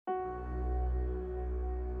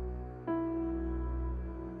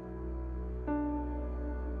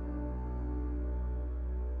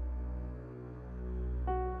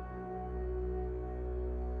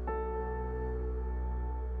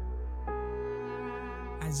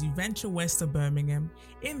As you venture west of Birmingham,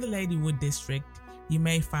 in the Ladywood district, you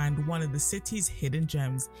may find one of the city's hidden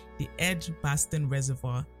gems, the Edgbaston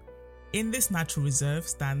Reservoir. In this natural reserve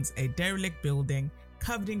stands a derelict building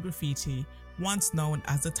covered in graffiti, once known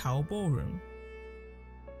as the Tower Ballroom.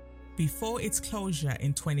 Before its closure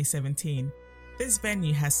in 2017, this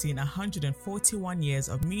venue has seen 141 years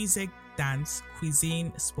of music, dance,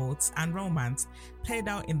 cuisine, sports, and romance played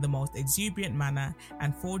out in the most exuberant manner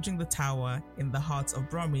and forging the tower in the hearts of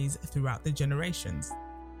Brummies throughout the generations.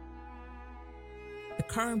 The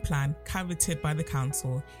current plan, coveted by the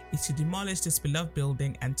council, is to demolish this beloved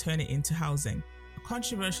building and turn it into housing, a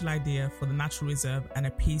controversial idea for the natural reserve and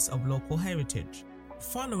a piece of local heritage.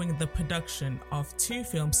 Following the production of 2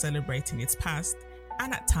 films celebrating its past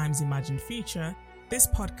and at times imagined future, this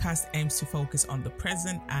podcast aims to focus on the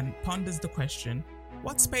present and ponders the question,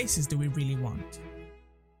 what spaces do we really want?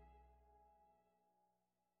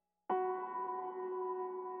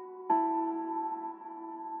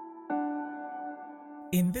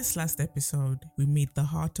 In this last episode, we meet the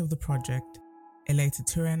heart of the project. Eleta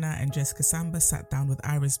Turena and Jessica Samba sat down with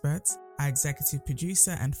Iris Burt, our executive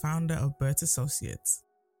producer and founder of Burt Associates.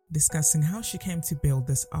 Discussing how she came to build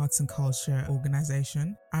this arts and culture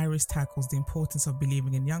organization, Iris tackles the importance of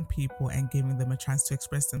believing in young people and giving them a chance to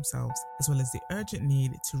express themselves, as well as the urgent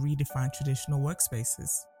need to redefine traditional workspaces.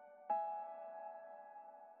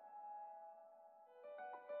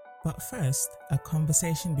 But first, a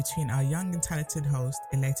conversation between our young and talented host,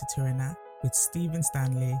 Eleta Turena, with Stephen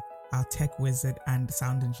Stanley, our tech wizard and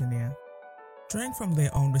sound engineer. Drawing from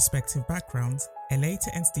their own respective backgrounds, Eleta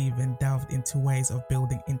and Stephen delved into ways of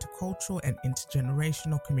building intercultural and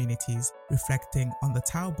intergenerational communities, reflecting on the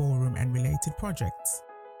Tower Ballroom and related projects.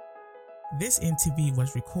 This interview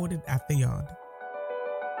was recorded at the Yard.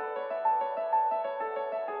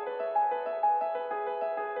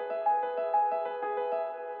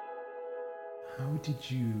 How did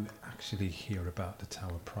you actually hear about the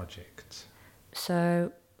Tower project?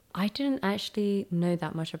 So I didn't actually know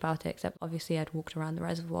that much about it, except obviously I'd walked around the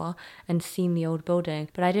reservoir and seen the old building,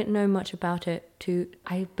 but I didn't know much about it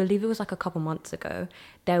I believe it was like a couple months ago.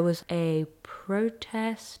 There was a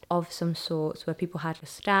protest of some sorts where people had to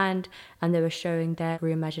stand and they were showing their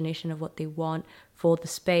reimagination of what they want for the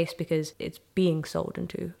space because it's being sold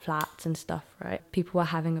into flats and stuff, right? People were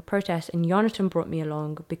having a protest and Jonathan brought me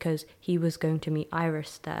along because he was going to meet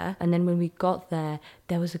Iris there. And then when we got there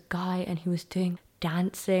was a guy and he was doing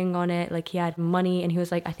dancing on it, like he had money and he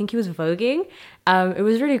was like, I think he was voguing. It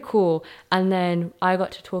was really cool. And then I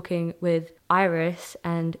got to talking with Iris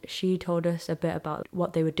and she told us a bit about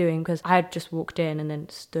what they were doing because I had just walked in and then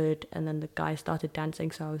stood and then the guy started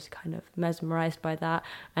dancing, so I was kind of mesmerized by that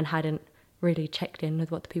and hadn't really checked in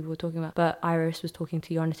with what the people were talking about. But Iris was talking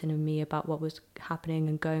to Jonathan and me about what was happening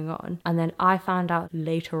and going on. And then I found out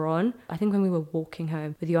later on, I think when we were walking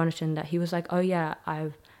home with Jonathan, that he was like, oh yeah,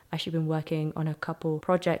 I've actually been working on a couple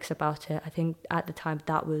projects about it. I think at the time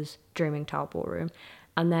that was Dreaming Tower Ballroom.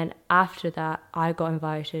 And then after that, I got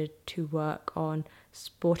invited to work on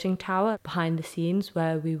Sporting Tower behind the scenes,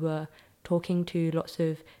 where we were talking to lots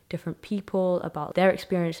of different people about their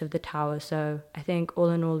experience of the tower. So I think all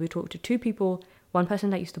in all, we talked to 2 people, one person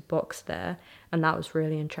that used to box there, and that was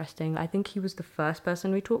really interesting. I think he was the first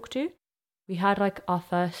person we talked to. We had like our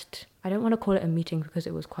first, I don't want to call it a meeting because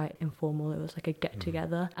it was quite informal. It was like a get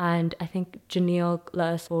together. And I think Janelle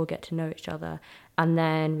let us all get to know each other. And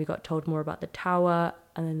then we got told more about the tower.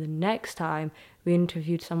 And then the next time we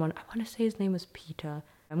interviewed someone, I want to say his name was Peter.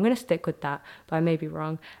 I'm going to stick with that, but I may be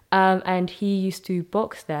wrong. And he used to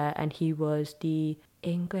box there and he was the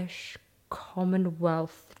English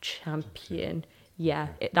Commonwealth champion. Yeah,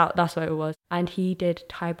 that's what it was. And he did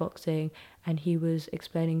Thai boxing and he was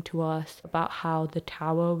explaining to us about how the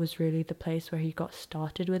tower was really the place where he got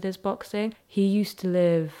started with his boxing. He used to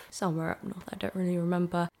live somewhere up north, I don't really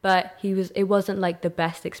remember, but it wasn't like the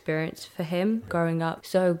best experience for him growing up.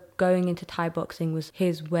 So going into Thai boxing was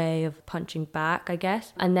his way of punching back, I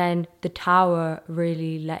guess. And then the tower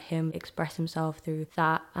really let him express himself through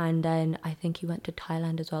that. And then I think he went to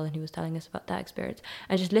Thailand as well and he was telling us about that experience.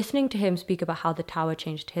 And just listening to him speak about how the tower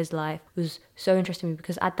changed his life was so interesting to me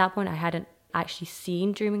because at that point I hadn't actually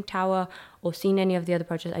seen Dreaming Tower or seen any of the other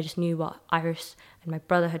projects. I just knew what Iris and my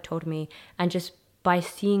brother had told me, and just by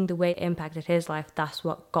seeing the way it impacted his life, that's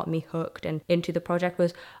what got me hooked and into the project.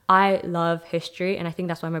 Was I love history, and I think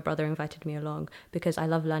that's why my brother invited me along, because I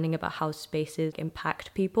love learning about how spaces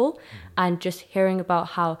impact people. And just hearing about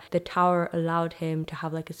how the tower allowed him to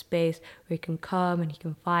have like a space where he can come and he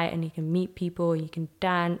can fight and he can meet people and he can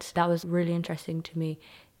dance. That was really interesting to me.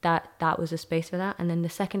 that was a space for that. And then the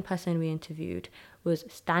second person we interviewed was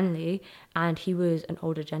Stanley, and he was an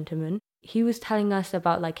older gentleman. He was telling us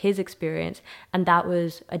about like his experience, and that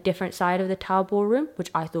was a different side of the Tower Ballroom,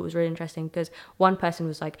 which I thought was really interesting, because one person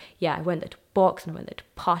was like, yeah, I went there to box and I went there to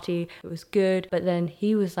party, it was good. But then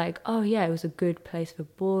he was like, oh yeah, it was a good place for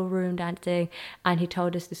ballroom dancing. And he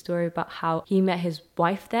told us the story about how he met his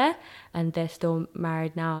wife there, and they're still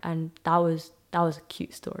married now. And that was a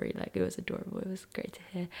cute story. Like, it was adorable. It was great to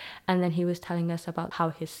hear. And then he was telling us about how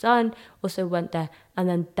his son also went there. And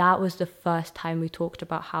then that was the first time we talked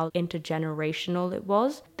about how intergenerational it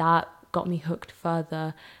was. That got me hooked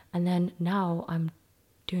further. And then now I'm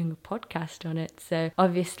doing a podcast on it. So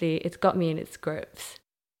obviously it's got me in its grips.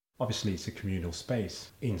 Obviously, it's a communal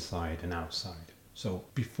space, inside and outside. So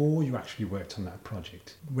before you actually worked on that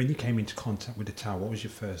project, when you came into contact with the tower, what was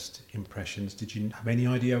your first impressions? Did you have any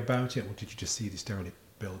idea about it, or did you just see this derelict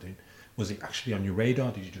building? Was it actually on your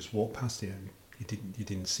radar? Did you just walk past it and you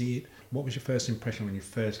didn't see it? What was your first impression when you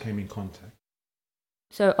first came in contact?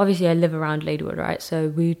 So obviously I live around Ladywood, right?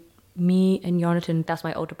 So me and Jonathan, that's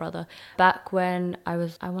my older brother, back when I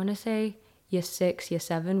was, I want to say year 6, year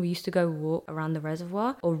 7, we used to go walk around the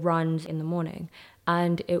reservoir or runs in the morning.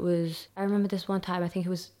 And it was, I remember this one time, I think it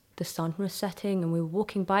was the sun was setting and we were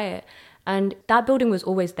walking by it. And that building was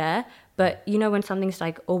always there. But you know when something's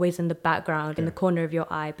like always in the background, in the corner of your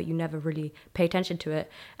eye, but you never really pay attention to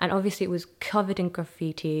it. And obviously it was covered in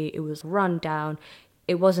graffiti. It was run down.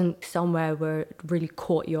 It wasn't somewhere where it really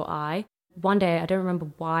caught your eye. One day, I don't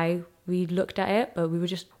remember why we looked at it, but we were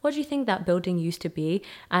just, what do you think that building used to be?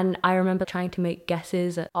 And I remember trying to make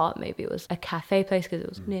guesses at, maybe it was a cafe place because it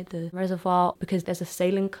was near the reservoir, because there's a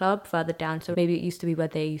sailing club further down. So maybe it used to be where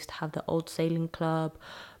they used to have the old sailing club,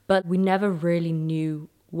 but we never really knew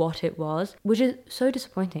what it was, which is so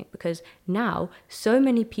disappointing, because now so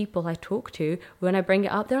many people I talk to, when I bring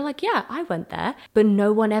it up, they're like, yeah, I went there, but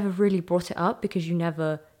no one ever really brought it up because you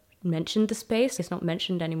never mentioned the space. It's not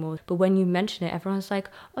mentioned anymore. But when you mention it, everyone's like,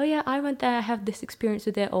 oh yeah, I went there, I have this experience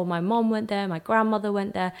with it, or my mom went there, my grandmother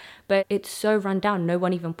went there. But it's so run down, no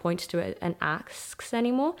one even points to it and asks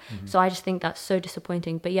anymore. So I just think that's so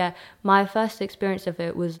disappointing. But yeah, my first experience of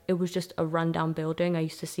it was just a rundown building I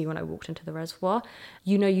used to see when I walked into the reservoir.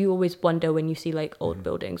 You know, you always wonder when you see like old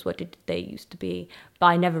buildings, what did they used to be? But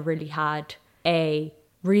I never really had a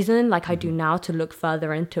reason like I do now to look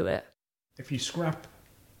further into it. If you scrap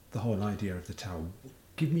the whole idea of the tower,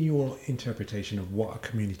 give me your interpretation of what a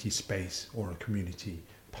community space or a community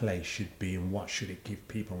place should be, and what should it give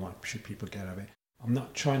people, and what should people get out of it. I'm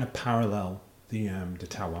not trying to parallel the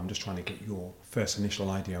tower, I'm just trying to get your first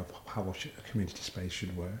initial idea of how a community space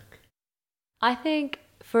should work. I think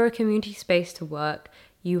for a community space to work,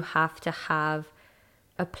 you have to have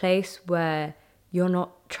a place where you're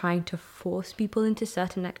not trying to force people into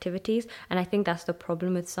certain activities. And I think that's the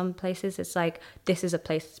problem with some places. It's like, this is a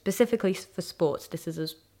place specifically for sports. This is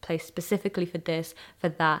a place specifically for this, for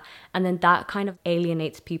that. And then that kind of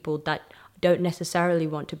alienates people that don't necessarily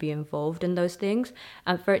want to be involved in those things.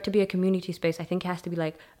 And for it to be a community space, I think it has to be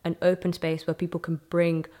like an open space where people can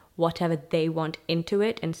bring whatever they want into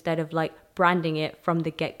it, instead of like branding it from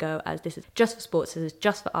the get-go as this is just for sports, this is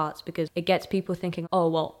just for arts, because it gets people thinking, oh,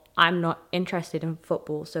 well, I'm not interested in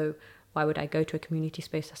football, so why would I go to a community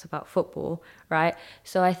space that's about football, right?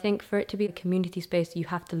 So I think for it to be a community space, you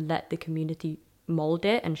have to let the community mold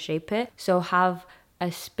it and shape it. So have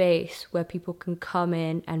a space where people can come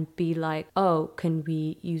in and be like, oh, can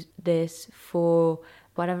we use this for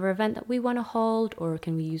whatever event that we want to hold, or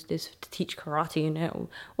can we use this to teach karate in it, or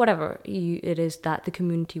whatever it is that the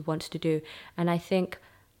community wants to do. And I think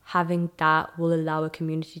having that will allow a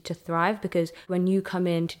community to thrive, because when you come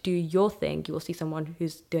in to do your thing, you will see someone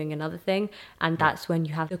who's doing another thing, and that's when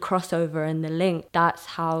you have the crossover and the link. That's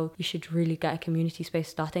how you should really get a community space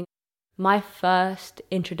starting. My first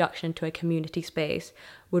introduction to a community space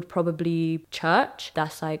would probably be church.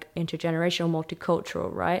 That's like intergenerational,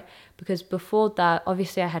 multicultural, right? Because before that,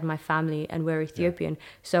 obviously I had my family and we're Ethiopian.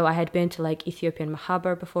 So I had been to like Ethiopian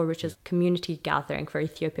Mahabar before, which is community gathering for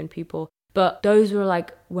Ethiopian people. But those were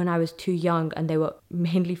like when I was too young, and they were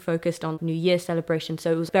mainly focused on New Year celebration.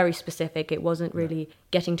 So it was very specific. It wasn't really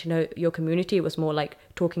getting to know your community. It was more like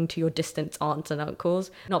talking to your distant aunts and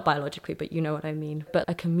uncles. Not biologically, but you know what I mean. But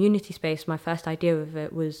a community space, my first idea of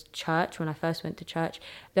it was church. When I first went to church,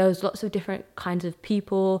 there was lots of different kinds of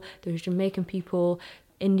people. There was Jamaican people,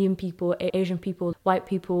 Indian people, Asian people, white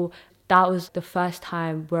people. That was the first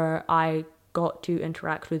time where I got to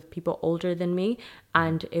interact with people older than me,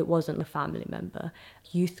 and it wasn't a family member.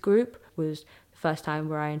 Youth group was the first time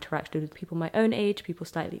where I interacted with people my own age, people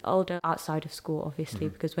slightly older, outside of school, obviously,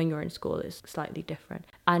 because when you're in school it's slightly different.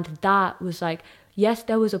 And that was like, yes,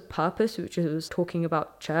 there was a purpose, which was talking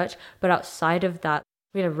about church, but outside of that,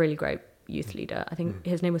 we had a really great youth leader. I think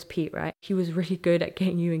his name was Pete, right? He was really good at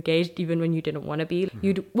getting you engaged even when you didn't want to be.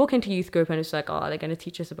 You'd walk into youth group and it's like, oh, they're going to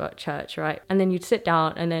teach us about church, right? And then you'd sit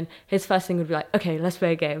down and then his first thing would be like, okay, let's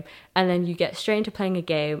play a game. And then you get straight into playing a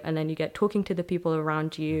game, and then you get talking to the people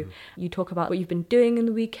around you. You talk about what you've been doing in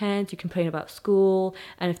the weekends. You complain about school.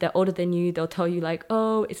 And if they're older than you, they'll tell you like,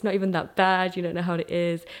 oh, it's not even that bad. You don't know how it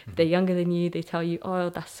is. If they're younger than you, they tell you, oh,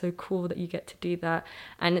 that's so cool that you get to do that.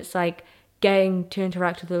 And it's like, getting to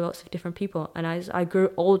interact with lots of different people. And as I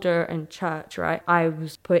grew older in church, right, I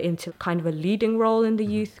was put into kind of a leading role in the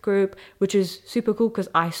youth group, which is super cool because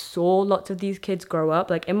I saw lots of these kids grow up.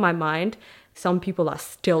 Like in my mind, some people are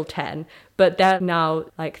still 10, but they're now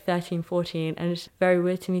like 13, 14, and it's very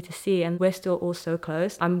weird to me to see. And we're still all so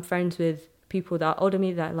close. I'm friends with people that are older than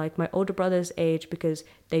me, that like my older brother's age, because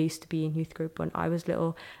they used to be in youth group when I was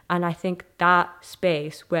little. And I think that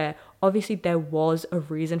space where obviously there was a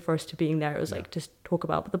reason for us to being there, it was like just talk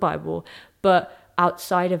about the Bible, but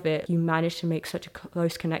outside of it, you managed to make such a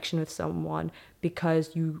close connection with someone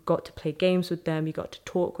because you got to play games with them, you got to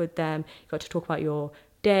talk with them, you got to talk about your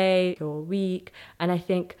day, your week. And I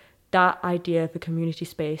think that idea of a community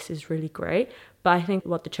space is really great. But I think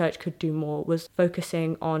what the church could do more was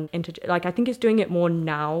focusing on, I think it's doing it more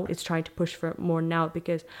now. It's trying to push for it more now,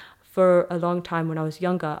 because for a long time when I was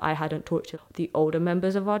younger, I hadn't talked to the older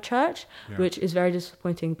members of our church, which is very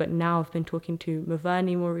disappointing. But now I've been talking to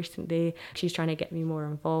Maverni more recently. She's trying to get me more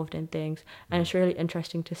involved in things. And it's really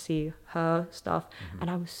interesting to see her stuff. And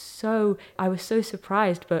I was so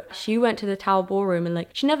surprised. But she went to the Tower Ballroom and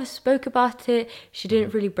like, she never spoke about it. She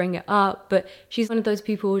didn't really bring it up. But she's one of those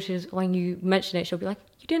people, which is when you mention it, she'll be like,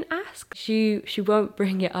 you didn't ask. She won't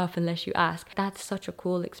bring it up unless you ask. That's such a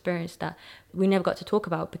cool experience that we never got to talk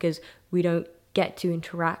about because we don't get to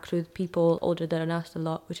interact with people older than us a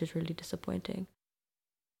lot, which is really disappointing.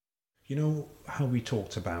 You know how we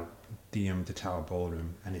talked about the Tower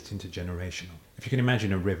Ballroom and it's intergenerational. If you can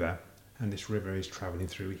imagine a river, and this river is travelling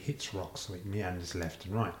through, it hits rocks, so it meanders left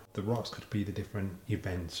and right. The rocks could be the different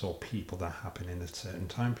events or people that happen in a certain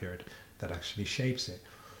time period that actually shapes it.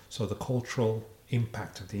 So the cultural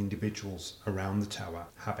impact of the individuals around the tower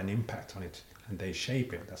have an impact on it, and they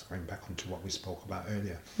shape it. That's going back onto what we spoke about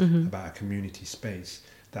earlier, about a community space,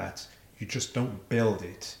 that you just don't build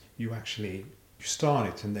it, you start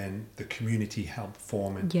it, and then the community help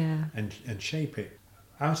form it and shape it.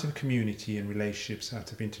 Out of community and relationships,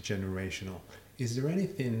 out of intergenerational, is there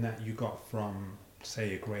anything that you got from,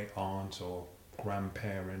 say, a great aunt or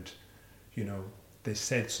grandparent, they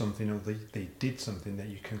said something or they did something that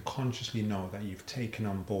you can consciously know that you've taken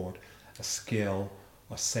on board, a skill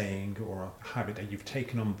or saying or a habit that you've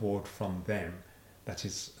taken on board from them, that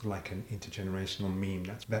is like an intergenerational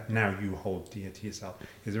meme that now you hold dear to yourself?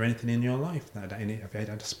 Is there anything in your life have you had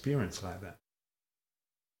an experience like that?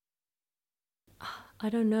 I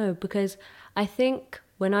don't know, because I think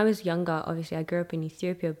when I was younger, obviously I grew up in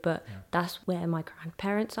Ethiopia, but that's where my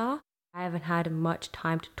grandparents are. I haven't had much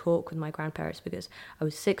time to talk with my grandparents because I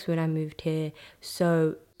was 6 when I moved here.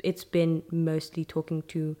 So it's been mostly talking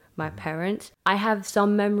to my parents. I have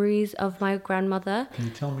some memories of my grandmother. Can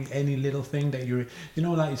you tell me any little thing that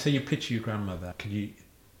like you say you picture your grandmother. Can you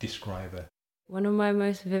describe her? One of my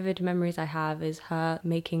most vivid memories I have is her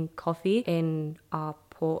making coffee in our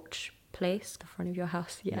porch place, the front of your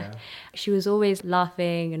house. Yeah. She was always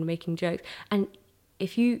laughing and making jokes. And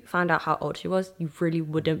if you found out how old she was, you really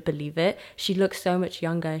wouldn't believe it. She looks so much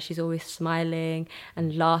younger. She's always smiling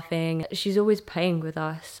and laughing. She's always playing with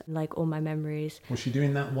us, like all my memories. Was she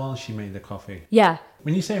doing that while she made the coffee? Yeah.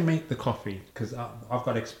 When you say make the coffee, because I've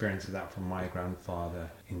got experience of that from my grandfather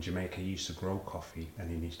in Jamaica. He used to grow coffee and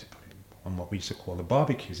he used to put it on what we used to call the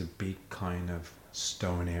barbecue, a big kind of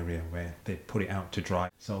stone area where they put it out to dry.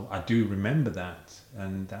 So I do remember that,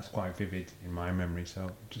 and that's quite vivid in my memory.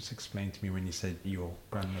 So just explain to me when you said your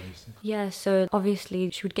grandmother used to. Yeah, so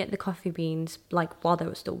obviously she would get the coffee beans like while they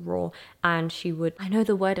were still raw, and she would, I know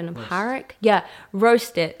the word in Amharic,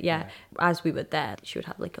 roast it. As we were there, she would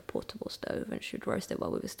have like a portable stove and she would roast it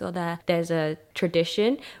while we were still there. There's a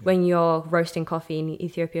tradition when you're roasting coffee in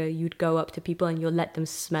Ethiopia, you'd go up to people and you'll let them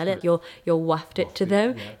smell it. You'll waft it to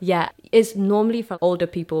them. It's normally for older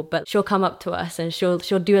people, but she'll come up to us and she'll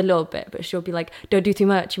do a little bit, but she'll be like, don't do too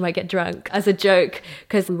much, you might get drunk, as a joke,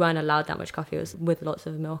 because we weren't allowed that much coffee. It was with lots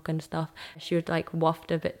of milk and stuff. She would like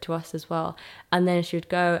waft a bit to us as well, and then she would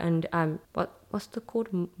go and what's it called,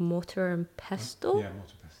 mortar and pestle? Mortar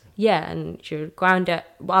pestle. Yeah, and she would grind it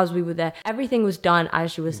whilst we were there. Everything was done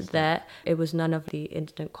as she was there. It was none of the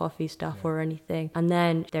instant coffee stuff or anything. And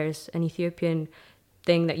then there's an Ethiopian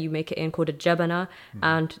thing that you make it in called a jabana,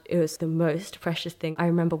 and it was the most precious thing. I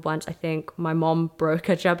remember once, I think my mom broke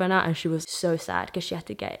a jabana and she was so sad because she had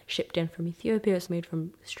to get it shipped in from Ethiopia. It's made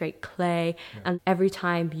from straight clay, and every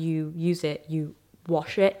time you use it, you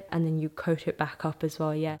wash it and then you coat it back up as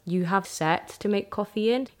well. Yeah, you have sets to make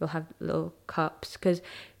coffee in. You'll have little cups because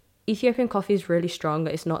Ethiopian coffee is really strong.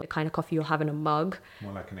 It's not the kind of coffee you'll have in a mug.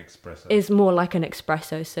 More like an espresso. It's more like an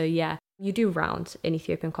espresso. So yeah, you do rounds in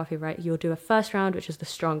Ethiopian coffee, right? You'll do a first round, which is the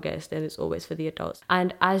strongest, and it's always for the adults.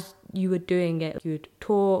 And as you were doing it, you'd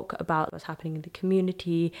talk about what's happening in the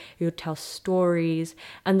community, you'd tell stories.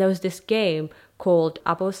 And there was this game called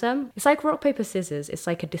Abosem. It's like rock, paper, scissors. It's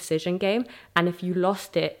like a decision game. And if you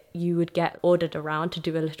lost it, you would get ordered around to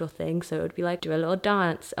do a little thing. So it would be like, do a little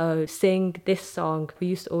dance, oh, sing this song. We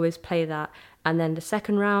used to always play that. And then the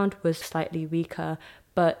second round was slightly weaker,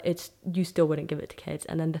 but you still wouldn't give it to kids.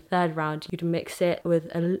 And then the third round, you'd mix it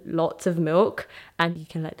with lots of milk, and you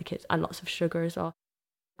can let the kids, and lots of sugar as well.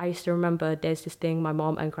 I used to remember there's this thing my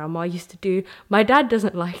mom and grandma used to do. My dad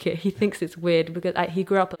doesn't like it. He thinks it's weird because he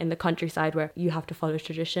grew up in the countryside where you have to follow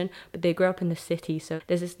tradition, but they grew up in the city. So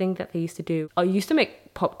there's this thing that they used to do. I used to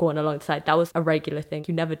make popcorn alongside. That was a regular thing.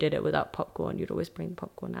 You never did it without popcorn. You'd always bring the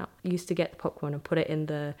popcorn out. You used to get the popcorn and put it in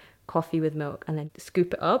the coffee with milk and then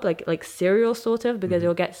scoop it up like cereal sort of, because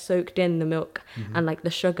it'll get soaked in the milk and like the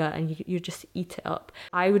sugar, and you just eat it up.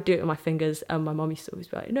 I would do it with my fingers, and my mom used to always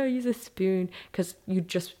be like, no, use a spoon, because you'd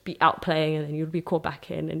just be out playing and then you'd be called back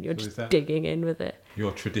in and you're just digging in with it.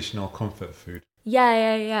 Your traditional comfort food?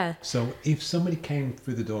 Yeah. So if somebody came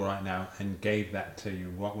through the door right now and gave that to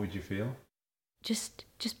you, what would you feel? Just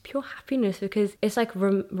pure happiness, because it's like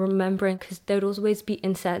remembering, because there'd always be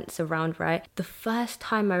incense around, right? The first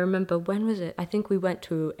time I remember, when was it? I think we went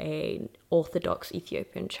to an Orthodox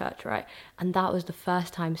Ethiopian church, right? And that was the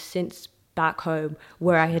first time since back home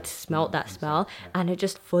where I had smelt that smell, and it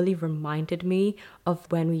just fully reminded me of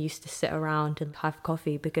when we used to sit around and have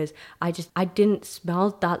coffee, because I didn't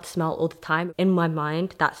smell that smell all the time. In my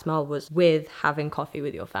mind, that smell was with having coffee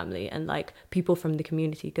with your family and like people from the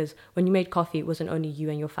community, because when you made coffee, it wasn't only you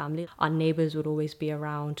and your family. Our neighbors would always be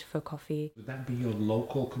around for coffee. Would that be your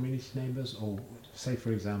local community neighbors, or say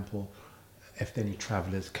for example, if any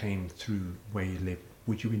travelers came through where you live,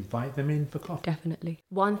 would you invite them in for coffee? Definitely.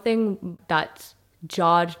 One thing that's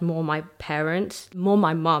jarred more my parents, more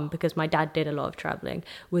my mum, because my dad did a lot of traveling,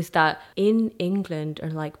 was that in England or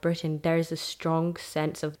like Britain, there is a strong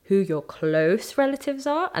sense of who your close relatives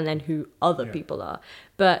are and then who other people are.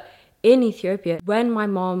 But in Ethiopia, when my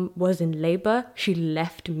mom was in labor, she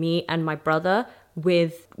left me and my brother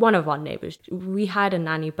with one of our neighbors. We had a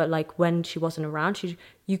nanny, but like when she wasn't around,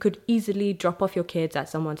 you could easily drop off your kids at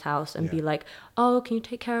someone's house and be like, oh, can you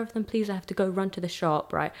take care of them, please? I have to go run to the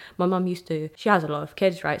shop, right? My mum she has a lot of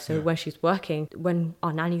kids, right? So when she's working, when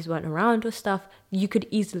our nannies weren't around or stuff, you could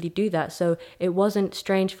easily do that. So it wasn't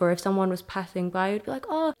strange for if someone was passing by, it'd be like,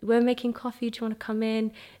 oh, we're making coffee, do you want to come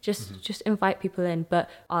in? Just invite people in. But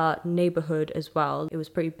our neighborhood as well, it was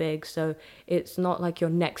pretty big. So it's not like your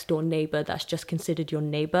next door neighbor that's just considered your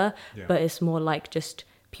neighbor, but it's more like just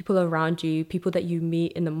people around you, people that you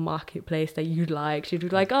meet in the marketplace that you like. You'd be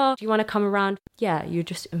like, oh, do you want to come around? Yeah, you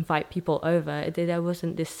just invite people over. There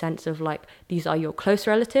wasn't this sense of like, these are your close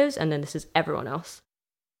relatives and then this is everyone else.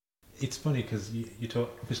 It's funny because you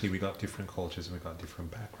talk, obviously we got different cultures and we got different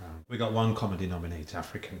backgrounds. We got one common denominator,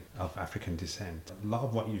 of African descent. A lot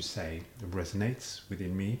of what you say resonates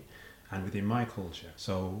within me and within my culture.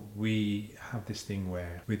 So we have this thing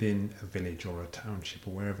where within a village or a township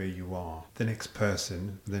or wherever you are, the next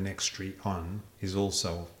person, the next street on is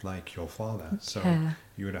also like your father. So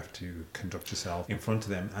you would have to conduct yourself in front of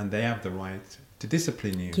them and they have the right to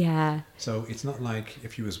discipline you. Yeah. So it's not like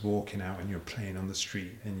if you was walking out and you're playing on the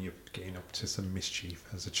street and you're getting up to some mischief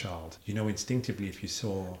as a child. You know instinctively if you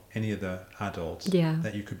saw any other adults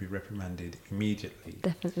that you could be reprimanded immediately.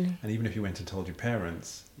 Definitely. And even if you went and told your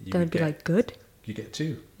parents, they would be like, good. You get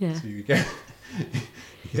two. Yeah. So you get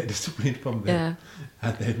discipline from them. Yeah.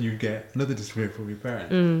 And then you get another discipline from your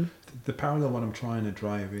parents. The parallel what I'm trying to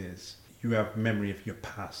drive is you have memory of your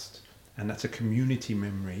past. And that's a community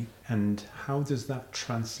memory. And how does that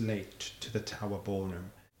translate to the Tower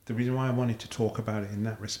Ballroom? The reason why I wanted to talk about it in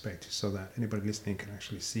that respect is so that anybody listening can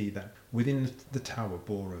actually see that within the Tower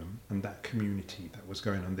Ballroom and that community that was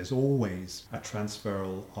going on, there's always a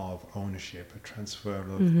transferal of ownership, a transfer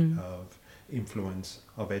of influence,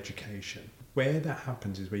 of education. Where that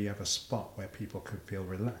happens is where you have a spot where people can feel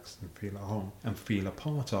relaxed and feel at home and feel a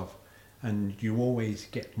part of. And you always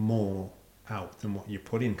get more out than what you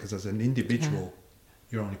put in, because as an individual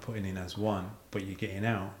you're only putting in as one, but you're getting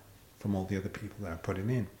out from all the other people that are putting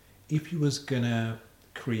in. If you was gonna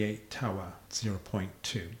create Tower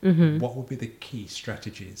 0.2, what would be the key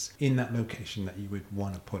strategies in that location that you would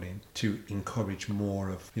want to put in to encourage more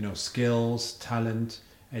of, skills, talent,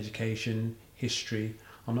 education, history?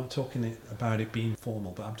 I'm not talking about it being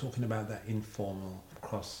formal, but I'm talking about that informal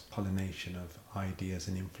cross-pollination of ideas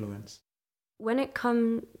and influence. When it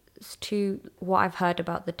comes to what I've heard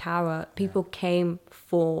about the Tower, people came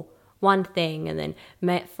for one thing and then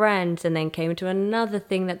met friends and then came to another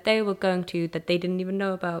thing that they were going to that they didn't even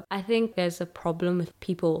know about. I think there's a problem with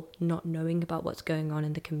people not knowing about what's going on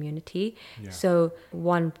in the community. Yeah. So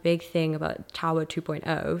one big thing about Tower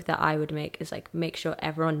 2.0 that I would make is make sure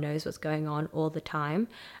everyone knows what's going on all the time.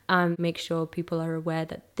 Make sure people are aware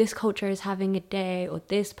that this culture is having a day or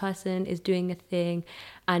this person is doing a thing,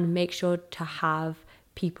 and make sure to have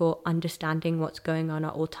people understanding what's going on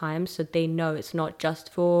at all times, so they know it's not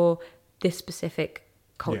just for this specific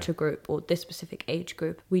culture group or this specific age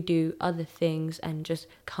group. We do other things and just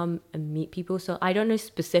come and meet people. So I don't know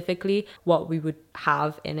specifically what we would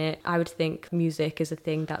have in it. I would think music is a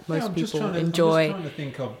thing that most people enjoy. I'm just trying to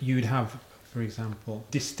think of, you'd have, for example,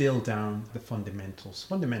 distill down the fundamentals.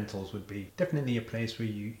 Fundamentals would be definitely a place where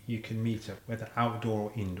you can meet up, whether outdoor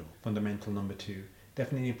or indoor. Fundamental number 2.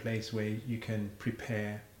 Definitely a place where you can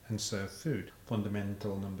prepare and serve food.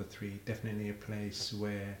 Fundamental number 3, definitely a place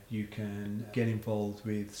where you can get involved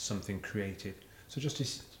with something creative. So just a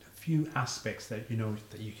few aspects that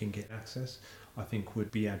that you can get access, I think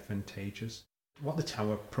would be advantageous. What the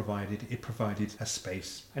Tower provided, it provided a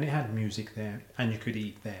space, and it had music there, and you could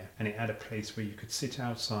eat there, and it had a place where you could sit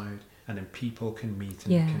outside and then people can meet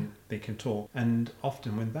and they can talk. And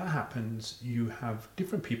often when that happens, you have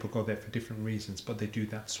different people go there for different reasons, but they do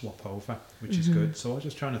that swap over, which is good. So I was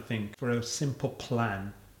just trying to think for a simple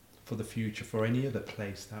plan for the future, for any other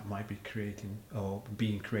place that might be creating or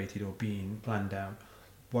being created or being planned out,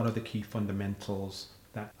 what are the key fundamentals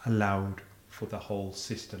that allowed for the whole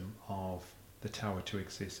system of the Tower to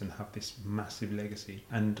exist and have this massive legacy?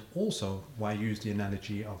 And also, why I use the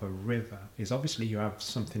analogy of a river is obviously you have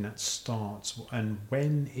something that starts, and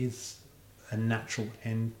when is a natural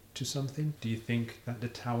end to something? Do you think that the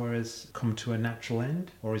Tower has come to a natural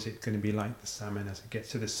end, or is it going to be like the salmon as it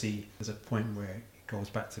gets to the sea? There's a point where it goes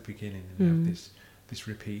back to the beginning and you have this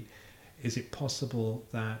repeat. Is it possible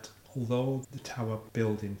that although the Tower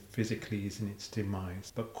building physically is in its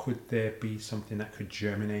demise, but could there be something that could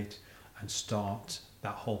germinate and start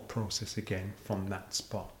that whole process again from that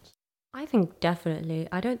spot? I think definitely.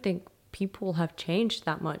 I don't think people have changed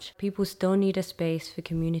that much. People still need a space for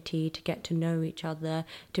community to get to know each other,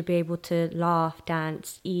 to be able to laugh,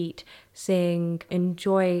 dance, eat, sing,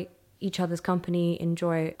 enjoy each other's company,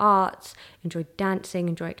 enjoy arts, enjoy dancing,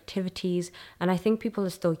 enjoy activities. And I think people are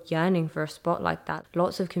still yearning for a spot like that.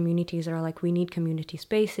 Lots of communities are like, we need community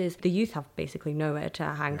spaces. The youth have basically nowhere to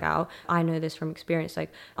hang out. I know this from experience.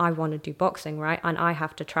 I want to do boxing, right? And I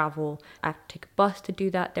have to travel. I have to take a bus to do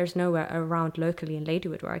that. There's nowhere around locally in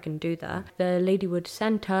Ladywood where I can do that. The Ladywood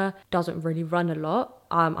Centre doesn't really run a lot.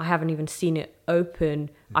 I haven't even seen it open,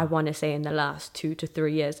 I want to say, in the last 2 to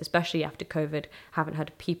 3 years, especially after COVID. Haven't had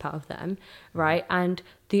a peep out of them, right? And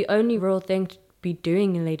the only real thing to be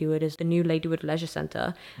doing in Ladywood is the new Ladywood Leisure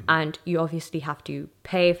Centre. And you obviously have to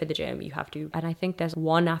pay for the gym. And I think there's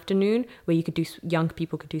one afternoon where young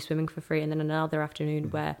people could do swimming for free, and then another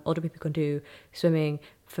afternoon where older people can do swimming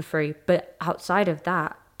for free. But outside of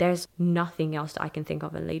that, there's nothing else that I can think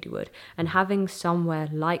of in Ladywood. And having somewhere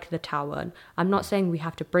like the Tower, I'm not saying we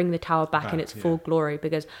have to bring the Tower back in its full glory,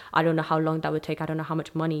 because I don't know how long that would take. I don't know how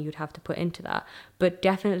much money you'd have to put into that. But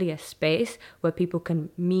definitely a space where people can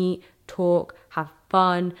meet, talk, have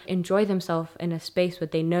fun, enjoy themselves in a space where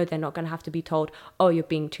they know they're not going to have to be told, oh, you're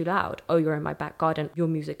being too loud. Oh, you're in my back garden. Your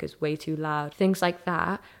music is way too loud. Things like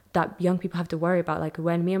that young people have to worry about. Like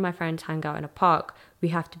when me and my friends hang out in a park, we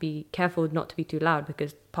have to be careful not to be too loud,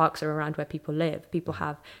 because parks are around where people live. People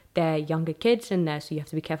have their younger kids in there, so you have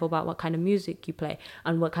to be careful about what kind of music you play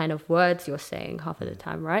and what kind of words you're saying half of the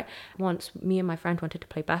time, right? Once me and my friend wanted to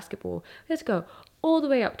play basketball, let's go all the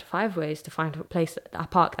way up to Five Ways to find a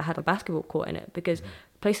park that had a basketball court in it, because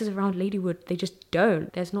places around Ladywood, they just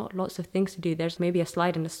don't. There's not lots of things to do. There's maybe a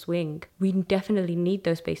slide and a swing. We definitely need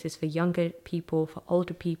those spaces for younger people, for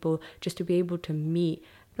older people, just to be able to meet.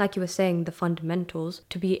 Like you were saying, the fundamentals,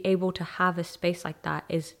 to be able to have a space like that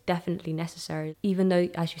is definitely necessary. Even though,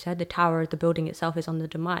 as you said, the Tower, the building itself is on the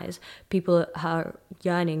demise, people are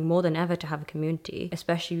yearning more than ever to have a community,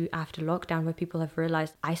 especially after lockdown, where people have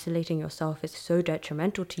realized isolating yourself is so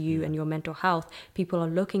detrimental to you and your mental health. People are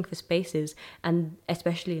looking for spaces, and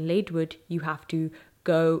especially in Ladywood, you have to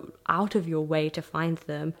go out of your way to find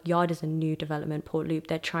them. Yard is a new development, Port Loop.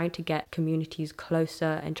 They're trying to get communities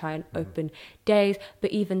closer and try and open days.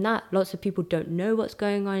 But even that, lots of people don't know what's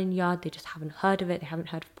going on in Yard. They just haven't heard of it. They haven't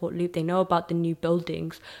heard of Port Loop. They know about the new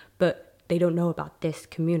buildings, but they don't know about this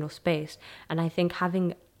communal space. And I think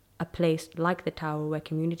having a place like the Tower where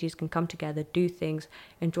communities can come together, do things,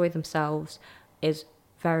 enjoy themselves is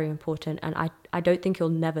very important. And I don't think it'll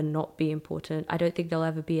never not be important. I don't think there'll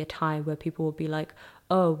ever be a time where people will be like,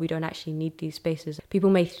 oh, we don't actually need these spaces. People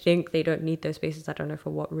may think they don't need those spaces, I don't know for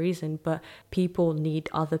what reason, but people need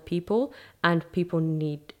other people, and people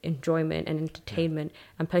need enjoyment and entertainment.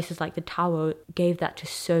 And places like the Tower gave that to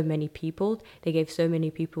so many people. They gave so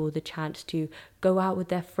many people the chance to go out with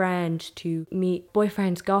their friends, to meet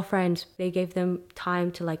boyfriends, girlfriends. They gave them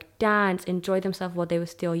time to like dance, enjoy themselves while they were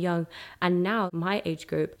still young. And now, my age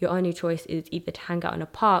group, your only choice is either to hang out in a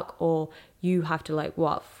park, or you have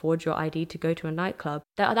to forge your ID to go to a nightclub.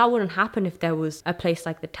 That wouldn't happen if there was a place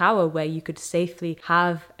like the Tower where you could safely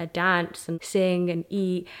have a dance and sing and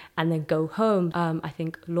eat and then go home. I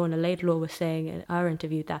think Lorna Laidlaw was saying in our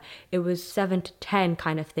interview that it was 7 to 10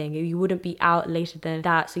 kind of thing. You wouldn't be out later than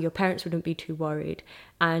that, so your parents wouldn't be too worried.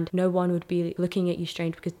 And no one would be looking at you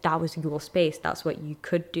strange because that was your space. That's what you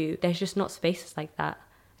could do. There's just not spaces like that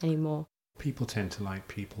anymore. People tend to like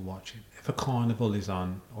people watching. If a carnival is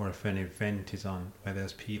on, or if an event is on where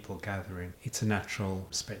there's people gathering, it's a natural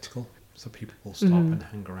spectacle. So people will stop and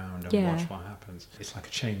hang around and watch what happens. It's like a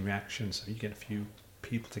chain reaction. So you get a few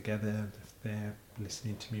people together, if they're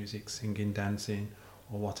listening to music, singing, dancing,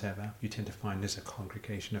 or whatever, you tend to find there's a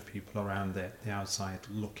congregation of people around the outside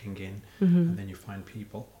looking in, and then you find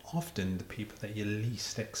people, often the people that you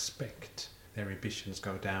least expect, their ambitions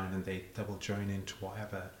go down and they will join into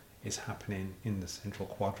whatever is happening in the central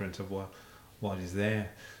quadrant of what is there.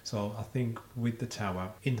 So I think with the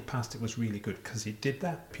Tower, in the past it was really good because it did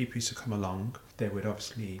that. People used to come along,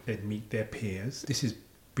 they'd meet their peers. This is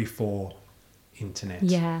before internet,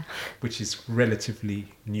 which is relatively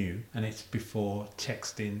new, and it's before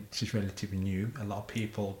texting, which is relatively new. A lot of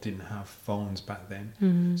people didn't have phones back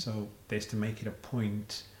then, so they used to make it a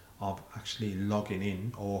point of actually logging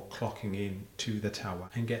in or clocking in to the Tower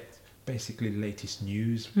and get basically the latest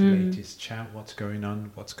news, the latest chat, what's going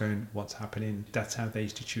on, what's happening. That's how they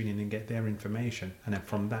used to tune in and get their information. And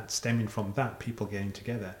then stemming from that, people getting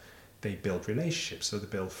together, they build relationships. So they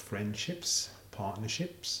build friendships,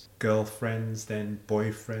 partnerships, girlfriends, then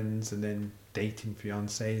boyfriends, and then dating,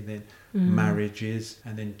 fiance, then marriages,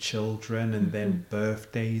 and then children, and then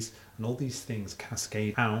birthdays, and all these things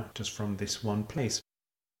cascade out just from this one place.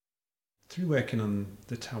 Through working on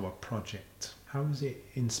the Tower project, how has it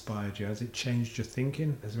inspired you? Has it changed your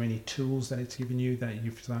thinking? Is there any tools that it's given you that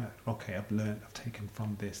you've thought, okay, I've taken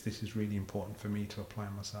from this is really important for me to apply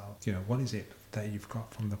myself? What is it that you've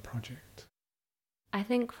got from the project? I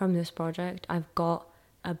think from this project, I've got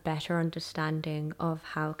a better understanding of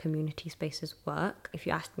how community spaces work. If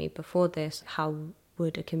you asked me before this, how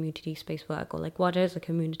would a community space work, or what is a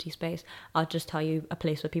community space, I'll just tell you a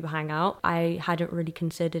place where people hang out. I hadn't really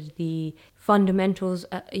considered the fundamentals,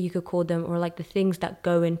 you could call them, or the things that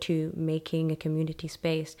go into making a community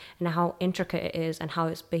space and how intricate it is, and how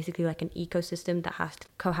it's basically like an ecosystem that has to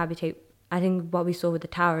cohabitate. I think what we saw with the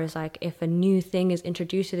Tower is if a new thing is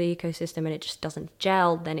introduced to the ecosystem and it just doesn't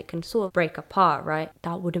gel, then it can sort of break apart, right?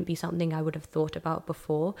 That wouldn't be something I would have thought about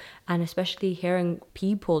before. And especially hearing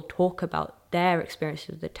people talk about their experiences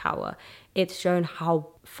with the Tower, it's shown how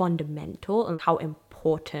fundamental and how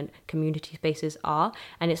important community spaces are.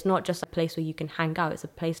 And it's not just a place where you can hang out, it's a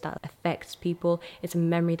place that affects people. It's a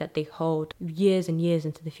memory that they hold years and years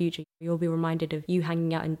into the future. You'll be reminded of you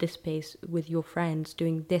hanging out in this space with your friends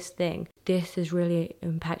doing this thing. This has really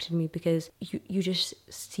impacted me because you just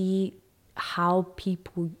see how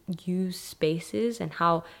people use spaces and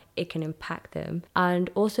how it can impact them. And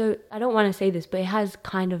also, I don't want to say this, but it has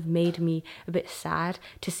kind of made me a bit sad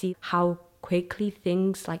to see how quickly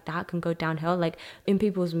things like that can go downhill. In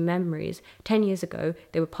people's memories, 10 years ago,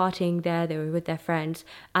 they were partying there, they were with their friends,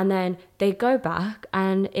 and then they go back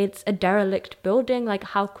and it's a derelict building.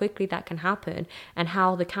 How quickly that can happen, and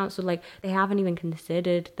how the council, they haven't even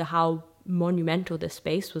considered how monumental this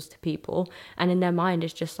space was to people, and in their mind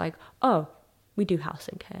it's just oh, we do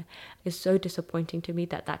housing here. It's so disappointing to me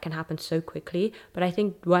that can happen so quickly. But I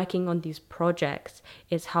think working on these projects,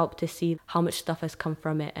 it's helped to see how much stuff has come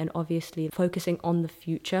from it, and obviously focusing on the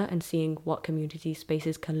future and seeing what community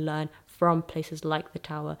spaces can learn from places like the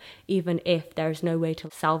Tower. Even if there is no way to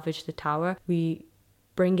salvage the Tower, we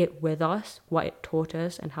bring it with us, what it taught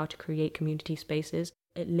us and how to create community spaces.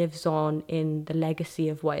 It lives on in the legacy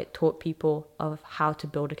of what it taught people of how to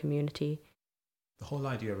build a community. The whole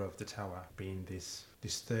idea of the tower being this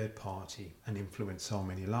third party and influence so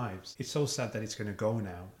many lives. It's so sad that it's going to go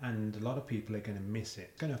now, and a lot of people are going to miss it.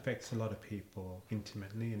 It's going to affect a lot of people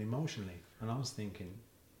intimately and emotionally. And I was thinking,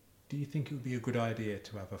 do you think it would be a good idea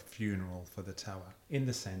to have a funeral for the tower? In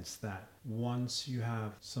the sense that once you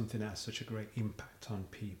have something that has such a great impact on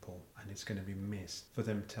people and it's going to be missed, for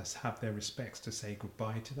them to have their respects to say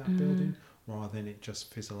goodbye to that building, rather than it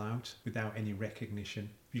just fizzle out without any recognition.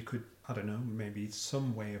 You could, I don't know, maybe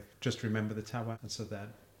some way of just remember the tower, and so that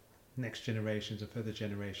next generations and further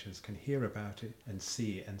generations can hear about it and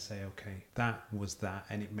see it and say, okay, that was that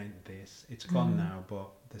and it meant this. It's gone now, but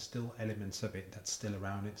there's still elements of it that's still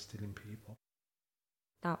around, it's still in people.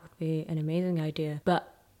 That would be an amazing idea.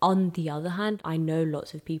 But on the other hand, I know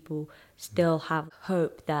lots of people still have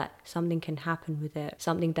hope that something can happen with it,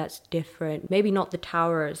 something that's different. Maybe not the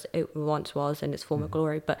tower as it once was in its former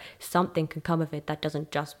glory, but something can come of it that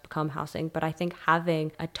doesn't just become housing. But I think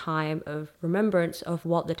having a time of remembrance of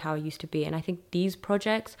what the tower used to be, and I think these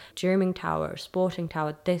projects, Dreaming Tower, Sporting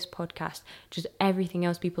Tower, this podcast, just everything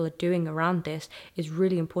else people are doing around this is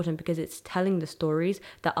really important, because it's telling the stories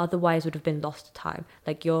that otherwise would have been lost to time.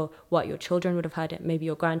 Like your children would have heard it, maybe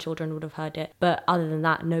your grandchildren would have heard it, but other than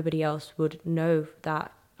that, nobody else would know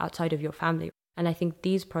that outside of your family. And I think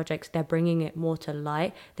these projects, they're bringing it more to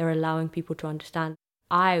light. They're allowing people to understand.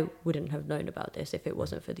 I wouldn't have known about this if it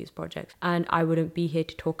wasn't for these projects, and I wouldn't be here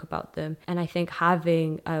to talk about them. And I think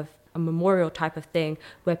having a memorial type of thing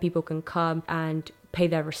where people can come and pay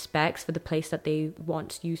their respects for the place that they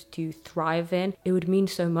once used to thrive in, it would mean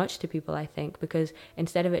so much to people, I think, because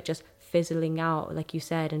instead of it just fizzling out, like you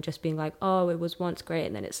said, and just being like, oh, it was once great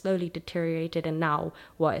and then it slowly deteriorated and now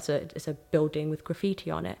what, it's a building with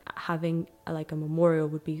graffiti on it. Having a memorial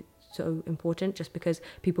would be so important, just because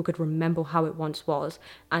people could remember how it once was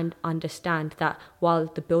and understand that while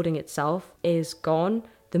the building itself is gone,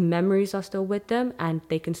 the memories are still with them and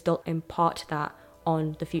they can still impart that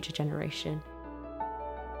on the future generation.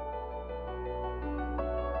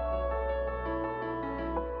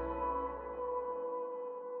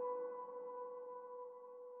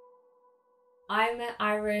 I met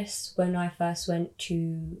Iris when I first went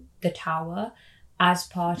to the tower as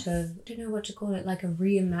part of, I don't know what to call it, like a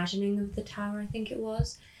reimagining of the tower, I think it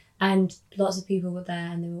was. And lots of people were there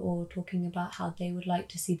and they were all talking about how they would like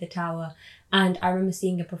to see the tower. And I remember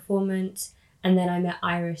seeing a performance, and then I met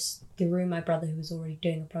Iris through my brother who was already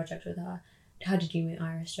doing a project with her. How did you meet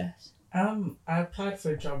Iris, Jess? I applied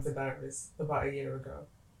for a job with Iris about a year ago.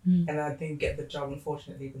 And I didn't get the job,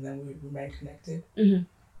 unfortunately, but then we remained connected.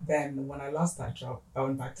 Then when I lost that job, I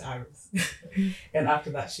went back to Iris. And after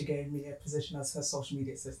that, she gave me a position as her social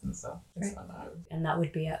media assistant. So it's not Iris. And that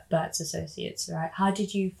would be at Bert's Associates, right? How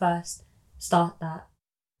did you first start that?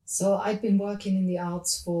 So I'd been working in the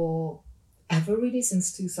arts for ever, really,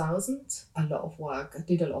 since 2000. A lot of work. I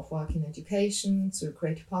did a lot of work in education, through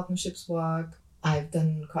creative partnerships work. I've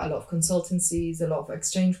done quite a lot of consultancies, a lot of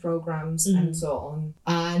exchange programs and so on.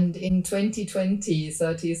 And in 2020,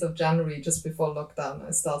 30th of January, just before lockdown, I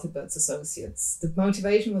started Bert's Associates. The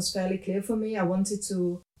motivation was fairly clear for me. I wanted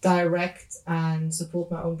to direct and support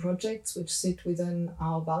my own projects, which sit within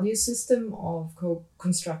our value system of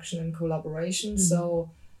co-construction and collaboration. So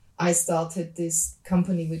I started this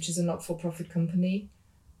company, which is a not-for-profit company.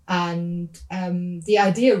 And the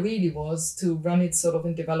idea really was to run it sort of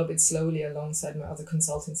and develop it slowly alongside my other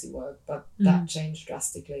consultancy work, but that changed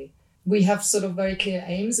drastically. We have sort of very clear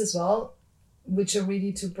aims as well, which are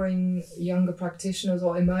really to bring younger practitioners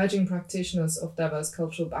or emerging practitioners of diverse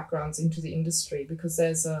cultural backgrounds into the industry, because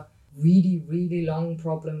there's a really, really long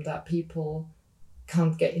problem that people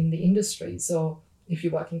can't get in the industry. So if you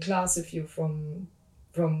work in class, if you're from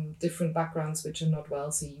different backgrounds which are not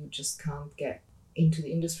wealthy, you just can't get into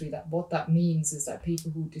the industry. That what that means is that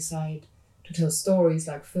people who decide to tell stories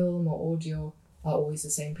like film or audio are always the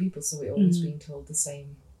same people, so we're always being told the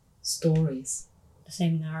same stories, the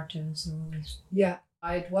same narratives are always. Yeah,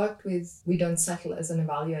 I'd worked with We Don't Settle as an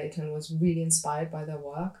evaluator and was really inspired by their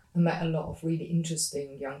work. I met a lot of really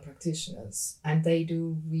interesting young practitioners and they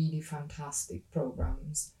do really fantastic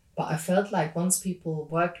programs, but I felt like once people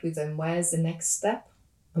worked with them, where's the next step?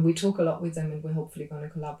 And we talk a lot with them and we're hopefully going to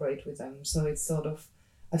collaborate with them. So it's sort of,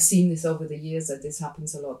 I've seen this over the years that this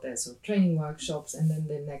happens a lot. There's sort of training workshops and then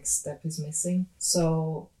the next step is missing.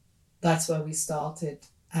 So that's where we started.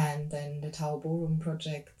 And then the Tower Ballroom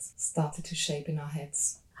project started to shape in our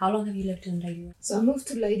heads. How long have you lived in Ladywood? So I moved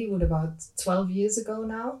to Ladywood about 12 years ago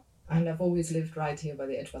now. And I've always lived right here by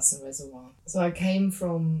the Edgbaston Reservoir. So I came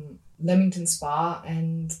from Leamington Spa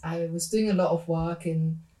and I was doing a lot of work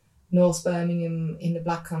in North Birmingham in the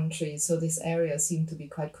Black Country, so this area seemed to be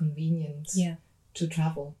quite convenient to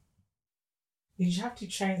travel. Did you have to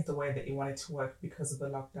change the way that you wanted to work because of the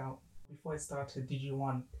lockdown? Before it started, did you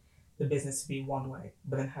want the business to be one way,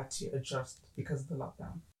 but then had to adjust because of the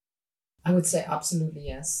lockdown? I would say absolutely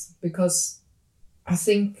yes, because I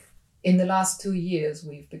think in the last 2 years,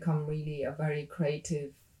 we've become really a very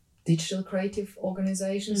digital creative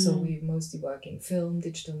organization. So we mostly work in film,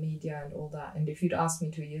 digital media and all that. And if you'd asked me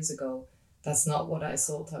 2 years ago, that's not what I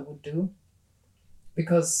thought I would do,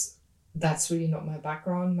 because that's really not my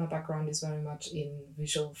background. My background is very much in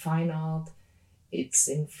visual fine art. It's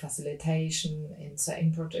in facilitation, in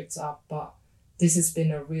setting projects up. But this has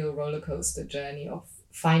been a real roller coaster journey of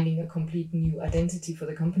finding a complete new identity for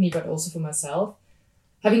the company, but also for myself.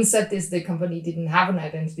 Having said this, the company didn't have an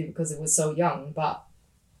identity because it was so young, but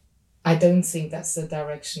I don't think that's the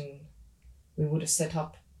direction we would have set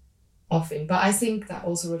up off in. But I think that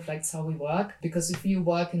also reflects how we work, because if you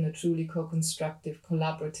work in a truly co-constructive,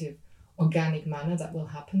 collaborative, organic manner, that will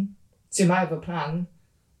happen. So you might have a plan,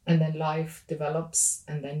 and then life develops,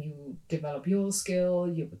 and then you develop your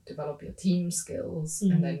skill, you develop your team skills,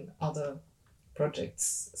 and then other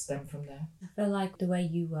projects stem from there. I feel like the way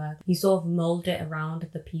you work, you sort of mold it around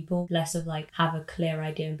the people, less of like have a clear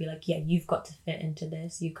idea and be like, yeah, you've got to fit into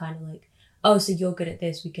this. You kind of like, oh, so you're good at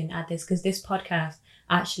this, we can add this. Because this podcast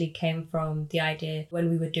actually came from the idea when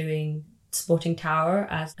we were doing Sporting Tower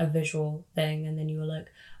as a visual thing, and then you were like,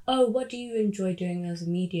 oh, what do you enjoy doing as a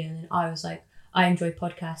media? And then I was like, I enjoy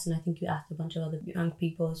podcasts, and I think you asked a bunch of other young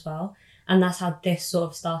people as well. And that's how this sort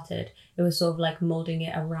of started. It was sort of like molding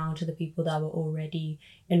it around to the people that were already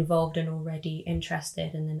involved and already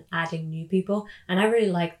interested, and then adding new people. And I really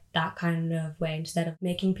like that kind of way. Instead of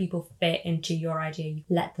making people fit into your idea, you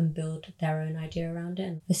let them build their own idea around it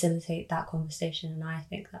and facilitate that conversation. And I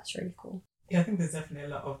think that's really cool. Yeah, I think there's definitely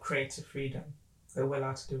a lot of creative freedom that we're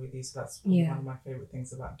allowed to do with these. That's one of my favourite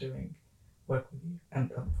things about doing work with you and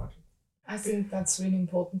other projects. I think that's really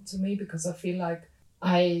important to me, because I feel like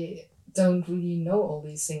I don't really know all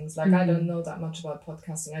these things. Like I don't know that much about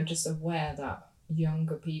podcasting. I'm just aware that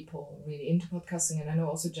younger people are really into podcasting, and I know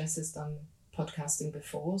also Jess has done podcasting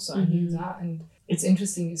before, so I knew that. And it's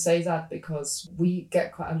interesting you say that, because we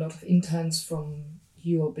get quite a lot of interns from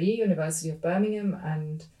UOB, University of Birmingham,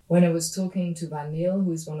 and when I was talking to Van Neil,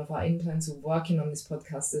 who is one of our interns who's working on this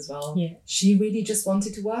podcast as well, she really just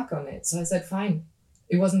wanted to work on it. So I said, fine.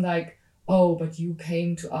 It wasn't like, oh, but you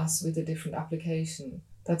came to us with a different application.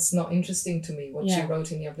 That's not interesting to me. What she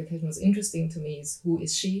wrote in the application was interesting to me is, who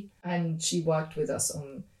is she? And she worked with us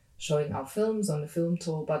on showing our films on the film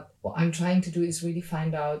tour. But what I'm trying to do is really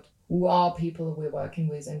find out who are people we're working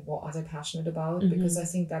with and what are they passionate about, because I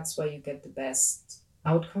think that's where you get the best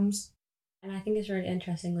outcomes. And I think it's really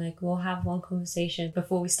interesting, like we'll have one conversation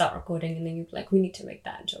before we start recording, and then you're like, we need to make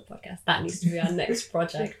that into a podcast. That needs to be our next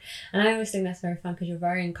project. And I always think that's very fun, because you're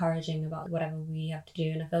very encouraging about whatever we have to do.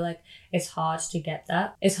 And I feel like it's hard to get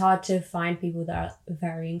that. It's hard to find people that are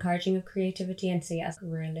very encouraging of creativity and see it as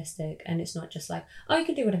realistic. And it's not just like, oh, you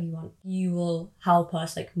can do whatever you want. You will help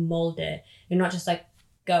us like mold it. You're not just like,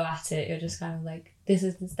 go at it. You're just kind of like, this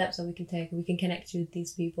is the steps that we can take. We can connect you with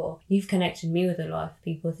these people. You've connected me with a lot of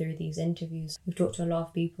people through these interviews. We've talked to a lot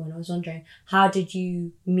of people, and I was wondering, how did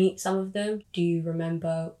you meet some of them? Do you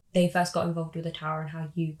remember they first got involved with the tower and how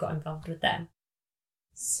you got involved with them?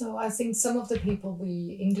 So I think some of the people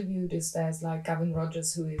we interviewed is there's like Gavin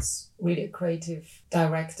Rogers, who is really a creative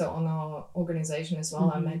director on our organization as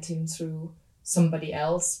well. I met him through somebody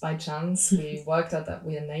else by chance. We worked at that,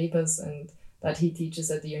 we are neighbours, and that he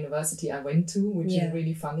teaches at the university I went to, which is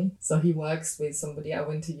really funny. So he works with somebody I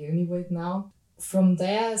went to uni with now. From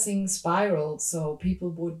there, things spiraled. So people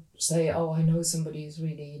would say, oh, I know somebody who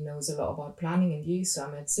really knows a lot about planning and use. So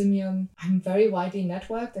I met Simeon. I'm very widely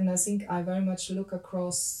networked, and I think I very much look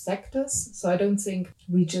across sectors. So I don't think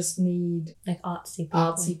we just need like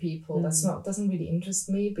artsy people. That's doesn't really interest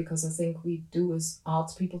me, because I think we do as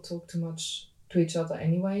arts people talk too much to each other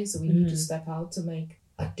anyway. So we need to step out to make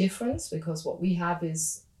a difference, because what we have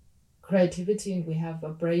is creativity and we have a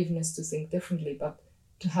braveness to think differently, but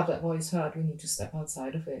to have that voice heard, we need to step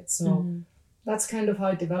outside of it. So that's kind of how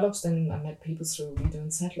it develops. Then I met people through We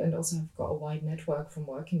Don't Settle, and also have got a wide network from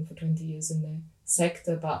working for 20 years in the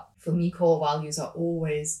sector. But for me, core values are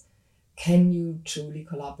always, can you truly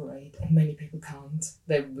collaborate? And many people can't.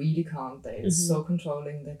 They really can't. They're so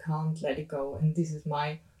controlling, they can't let it go. And this is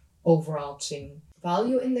my overarching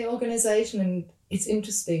value in the organization. And it's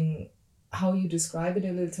interesting how you describe it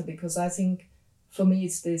a little, because I think for me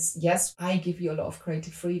it's this, yes, I give you a lot of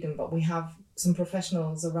creative freedom, but we have some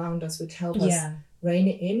professionals around us which help us rein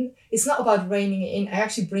it in. It's not about reining it in, I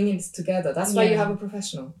actually bring it together. That's why you have a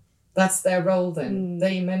professional. That's their role then.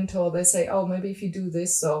 They mentor, they say, oh, maybe if you do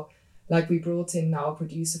this. So like we brought in our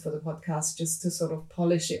producer for the podcast just to sort of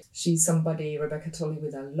polish it. She's somebody, Rebecca Tolley,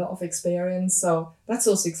 with a lot of experience. So that's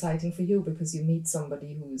also exciting for you because you meet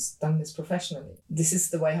somebody who's done this professionally. This is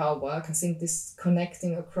the way how I work. I think this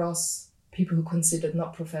connecting across people who considered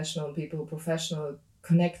not professional and people who are professional,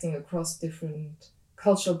 connecting across different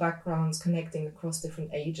cultural backgrounds, connecting across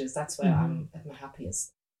different ages. That's where I'm at my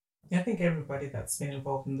happiest. Yeah, I think everybody that's been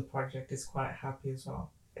involved in the project is quite happy as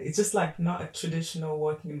well. It's just like not a traditional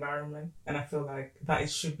working environment. And I feel like that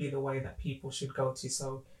should be the way that people should go to.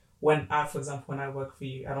 So for example, when I work for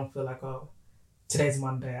you, I don't feel like, oh, today's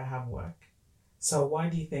Monday, I have work. So why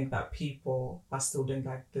do you think that people are still doing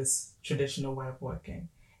like this traditional way of working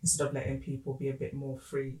instead of letting people be a bit more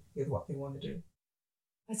free with what they want to do?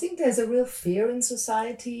 I think there's a real fear in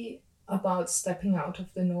society about stepping out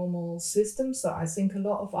of the normal system. So I think a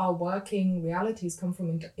lot of our working realities come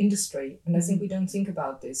from industry, and I think we don't think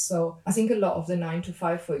about this. So I think a lot of the 9 to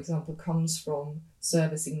 5, for example, comes from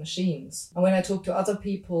servicing machines. And when I talk to other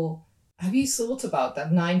people, have you thought about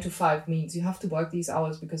that 9 to 5 means you have to work these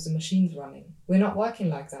hours because the machine's running? We're not working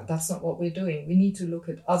like that. That's not what we're doing. We need to look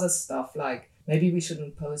at other stuff like maybe we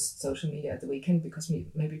shouldn't post social media at the weekend because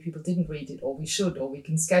maybe people didn't read it, or we should, or we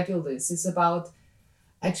can schedule this. It's about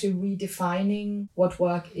actually redefining what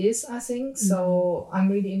work is, I think. So I'm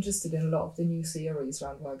really interested in a lot of the new theories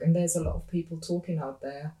around work, and there's a lot of people talking out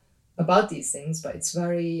there about these things, but it's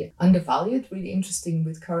very undervalued. Really interesting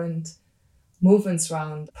with current movements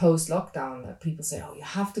around post-lockdown that people say, oh, you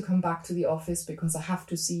have to come back to the office because I have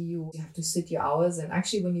to see you, you have to sit your hours. And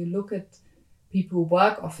actually when you look at people who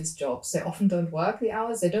work office jobs, they often don't work the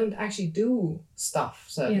hours, they don't actually do stuff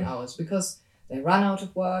certain hours because they run out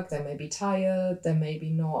of work, they may be tired, they may be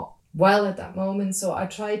not well at that moment. So I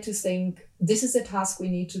try to think, this is a task we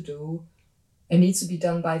need to do. It needs to be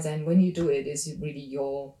done by then. When you do it, is really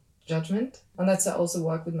your judgment. And that's I also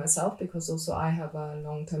work with myself because also I have a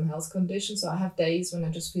long-term health condition. So I have days when I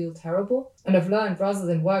just feel terrible. And I've learned rather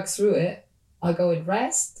than work through it, I'll go and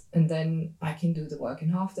rest and then I can do the work in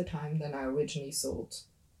half the time than I originally thought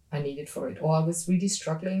I needed for it. Or I was really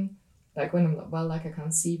struggling. Like when I'm not well, like I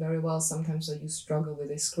can't see very well, sometimes I struggle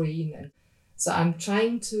with a screen. And so I'm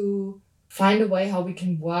trying to find a way how we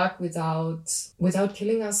can work without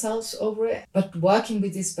killing ourselves over it, but working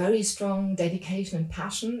with this very strong dedication and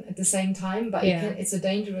passion at the same time. But it's a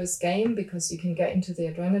dangerous game because you can get into the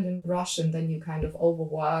adrenaline rush and then you kind of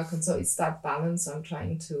overwork. And so it's that balance I'm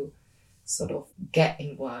trying to sort of get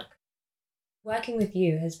in work. Working with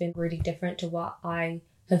you has been really different to what I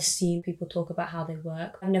have seen people talk about how they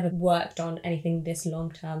work. I've never worked on anything this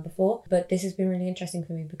long term before, but this has been really interesting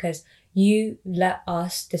for me because you let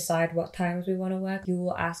us decide what times we want to work. You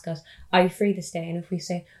will ask us, are you free this day? And if we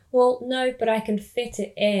say, well, no, but I can fit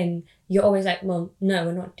it in, you're always like, well, no,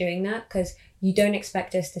 we're not doing that, because you don't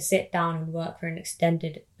expect us to sit down and work for an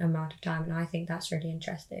extended amount of time. And I think that's really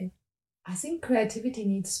interesting. I think creativity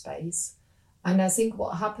needs space. And I think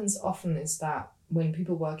what happens often is that when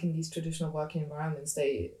people work in these traditional working environments,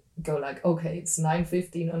 they go like, okay, it's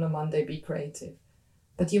 9:15 on a Monday, be creative.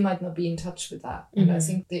 But you might not be in touch with that. And I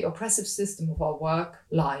think the oppressive system of our work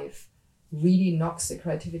life really knocks the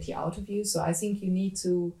creativity out of you. So I think you need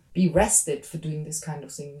to be rested for doing this kind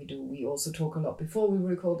of thing we do. We also talk a lot before we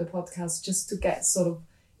record the podcast just to get sort of,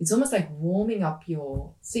 it's almost like warming up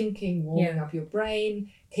your thinking, warming up your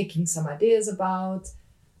brain, taking some ideas about.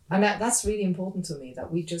 And that's really important to me,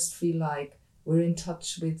 that we just feel like we're in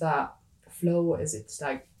touch with that flow, as it's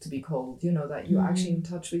like to be called, you know, that you're actually in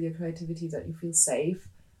touch with your creativity, that you feel safe,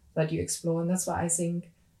 that you explore. And that's why I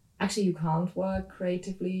think actually you can't work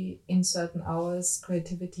creatively in certain hours.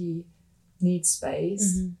 Creativity needs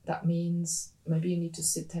space. That means maybe you need to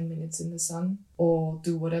sit 10 minutes in the sun or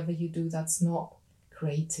do whatever you do that's not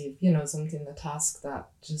creative, you know, something, a task that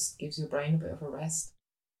just gives your brain a bit of a rest.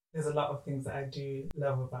 There's a lot of things that I do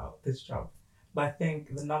love about this job. But I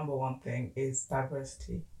think the number one thing is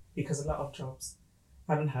diversity, because a lot of jobs,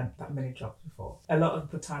 I haven't had that many jobs before. A lot of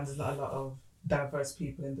the times there's not a lot of diverse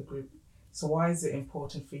people in the group. So why is it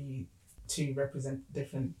important for you to represent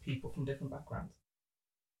different people from different backgrounds?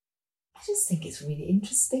 I just think it's really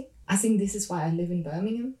interesting. I think this is why I live in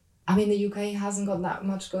Birmingham. I mean, the UK hasn't got that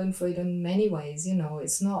much going for it in many ways, you know.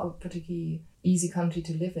 It's not a particularly easy country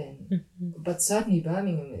to live in. But certainly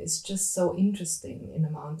Birmingham is just so interesting in the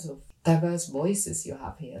amount of diverse voices you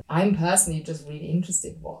have here. I'm personally just really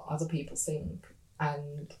interested in what other people think.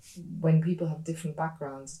 And when people have different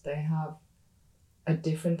backgrounds, they have a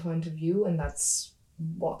different point of view. And that's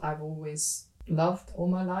what I've always loved all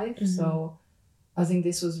my life. So I think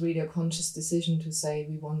this was really a conscious decision to say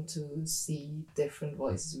we want to see different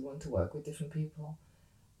voices, we want to work with different people.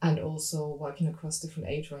 And also working across different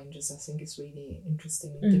age ranges, I think is really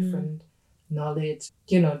interesting. Different knowledge,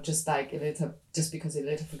 just like Elita, just because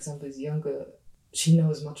Elita, for example, is younger, she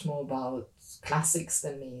knows much more about classics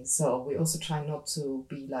than me. So we also try not to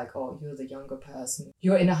be like, oh, you're the younger person.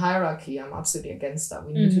 You're in a hierarchy. I'm absolutely against that.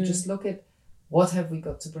 We need to just look at what have we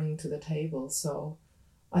got to bring to the table. So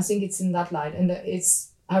I think it's in that light. And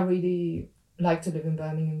I really like to live in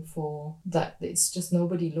Birmingham for that. It's just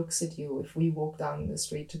nobody looks at you. If we walk down the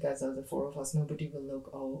street together, the four of us, nobody will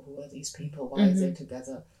look, oh, who are these people? Why are they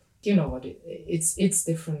together? You know what? It's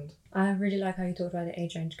different. I really like how you talked about the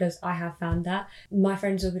age range, because I have found that. My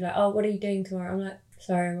friends will be like, oh, what are you doing tomorrow? I'm like,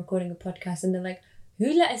 sorry, I'm recording a podcast. And they're like,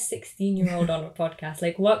 who let a 16-year-old on a podcast?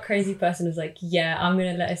 Like, what crazy person is like, yeah, I'm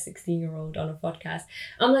going to let a 16-year-old on a podcast?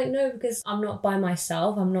 I'm like, no, because I'm not by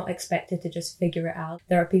myself. I'm not expected to just figure it out.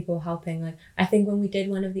 There are people helping. Like, I think when we did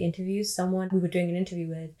one of the interviews, someone we were doing an interview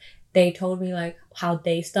with, they told me like how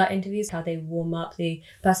they start interviews, how they warm up the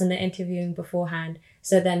person they're interviewing beforehand.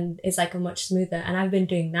 So then it's like a much smoother. And I've been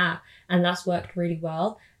doing that, and that's worked really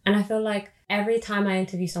well. And I feel like every time I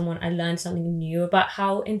interview someone, I learn something new about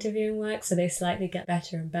how interviewing works. So they slightly get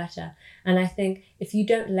better and better. And I think if you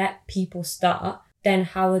don't let people start, then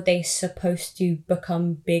how are they supposed to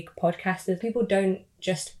become big podcasters? People don't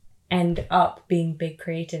just end up being big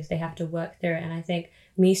creatives. They have to work through it. And I think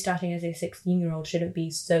me starting as a 16-year-old shouldn't be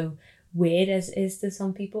so weird as is to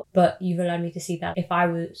some people. But you've allowed me to see that if I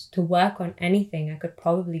was to work on anything, I could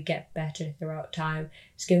probably get better throughout time.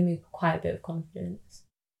 It's given me quite a bit of confidence.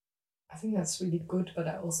 I think that's really good, but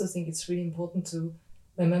I also think it's really important to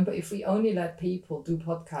remember, if we only let people do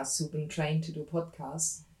podcasts who've been trained to do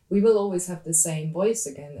podcasts, we will always have the same voice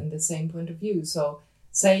again and the same point of view. So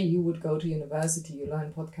say you would go to university, you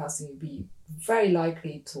learn podcasting, you'd be very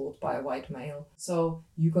likely taught by a white male. So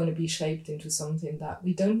you're going to be shaped into something that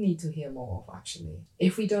we don't need to hear more of, actually.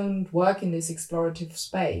 If we don't work in this explorative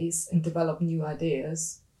space and develop new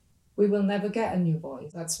ideas, we will never get a new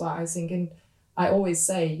voice. That's why I think, and I always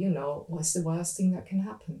say, what's the worst thing that can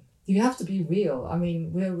happen? You have to be real. I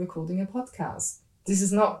mean, we're recording a podcast. This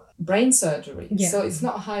is not brain surgery. Yeah. So it's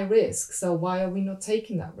not high risk. So why are we not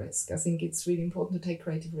taking that risk? I think it's really important to take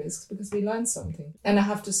creative risks because we learn something. And I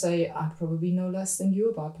have to say, I probably know less than you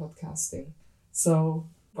about podcasting. So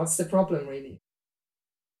what's the problem, really?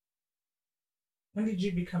 When did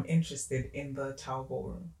you become interested in the Tower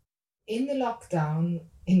Ballroom? In the lockdown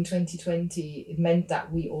in 2020, it meant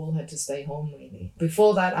that we all had to stay home, really.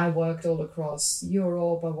 Before that, I worked all across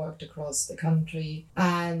Europe, I worked across the country,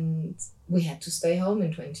 and we had to stay home in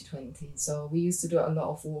 2020. So we used to do a lot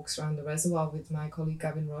of walks around the reservoir with my colleague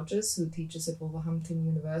Gavin Rogers, who teaches at Wolverhampton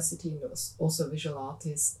University and was also a visual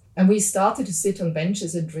artist. And we started to sit on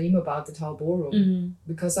benches and dream about the Tower Ballroom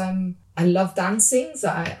because I love dancing. So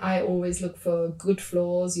I always look for good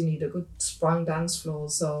floors. You need a good sprung dance floor.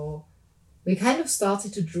 So we kind of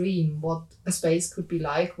started to dream what a space could be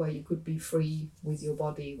like, where you could be free with your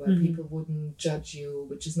body, where people wouldn't judge you,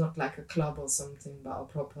 which is not like a club or something, but a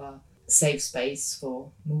proper safe space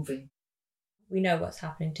for moving. We know what's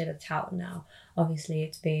happening to the tower now. Obviously,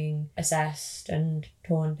 it's being assessed and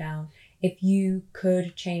torn down. If you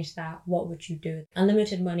could change that, what would you do?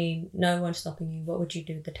 Unlimited money, no one stopping you. What would you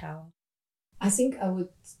do with the tower? I think I would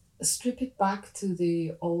strip it back to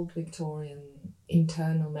the old Victorian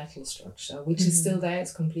internal metal structure, which is still there.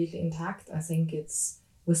 It's completely intact. I think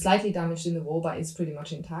was slightly damaged in the war, but it's pretty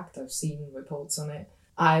much intact. I've seen reports on it.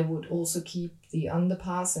 I would also keep the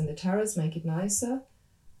underpass and the terrace, make it nicer,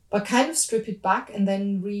 but kind of strip it back and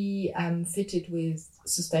then fit it with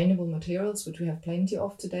sustainable materials, which we have plenty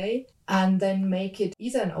of today, and then make it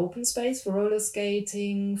either an open space for roller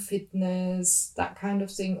skating, fitness, that kind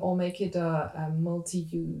of thing, or make it a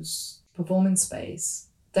multi-use performance space.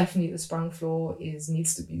 Definitely the sprung floor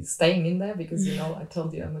needs to be staying in there because, I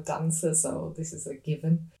told you I'm a dancer, so this is a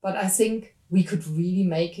given. But I think we could really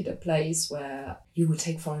make it a place where you would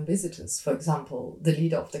take foreign visitors. For example, the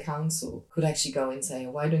leader of the council could actually go and say,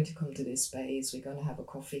 why don't you come to this space? We're going to have a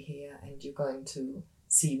coffee here and you're going to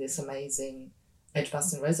see this amazing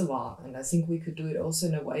Edgbaston Reservoir. And I think we could do it also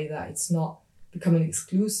in a way that it's not becoming an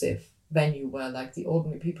exclusive venue where like the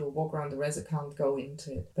ordinary people who walk around the reservoir can't go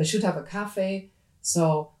into it. They should have a cafe,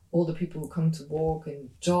 so all the people who come to walk and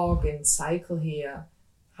jog and cycle here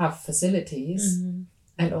have facilities.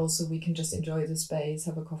 And also we can just enjoy the space,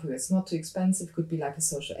 have a coffee. It's not too expensive. It could be like a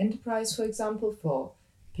social enterprise, for example, for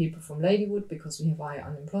people from Ladywood, because we have high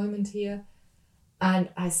unemployment here. And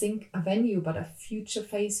I think a venue, but a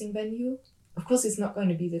future-facing venue. Of course, it's not going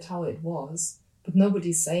to be the tower it was, But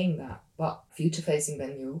nobody's saying that. But future-facing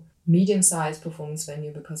venue, medium-sized performance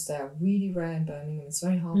venue, because they are really rare in Birmingham. It's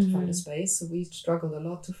very hard to find a space. So we struggled a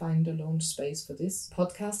lot to find a launch space for this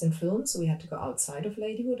podcast and film. So we had to go outside of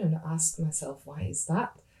Ladywood and ask myself, why is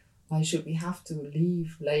that? Why should we have to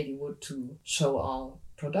leave Ladywood to show our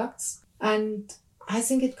products? And I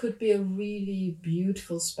think it could be a really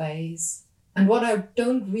beautiful space. And what I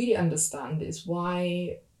don't really understand is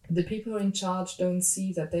why the people who are in charge don't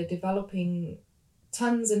see that they're developing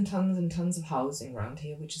tons and tons and tons of housing around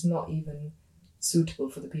here, which is not even suitable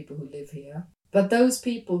for the people who live here. But those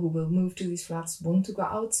people who will move to these flats want to go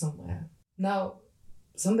out somewhere. Now,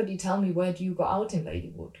 somebody tell me, where do you go out in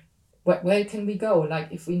Ladywood? Where can we go?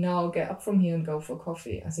 Like, if we now get up from here and go for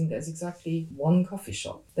coffee, I think there's exactly one coffee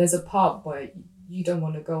shop. There's a pub where you don't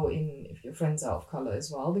want to go in if your friends are of colour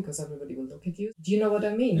as well, because everybody will look at you. Do you know what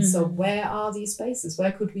I mean? So where are these spaces?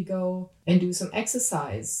 Where could we go and do some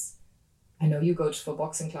exercise? I know you go for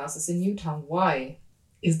boxing classes in Newtown. Why?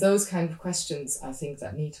 Is those kind of questions, I think,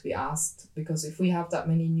 that need to be asked. Because if we have that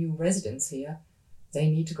many new residents here, they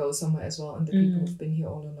need to go somewhere as well. And the people who've been here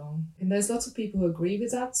all along. And there's lots of people who agree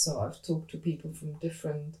with that. So I've talked to people from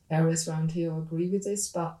different areas around here who agree with this.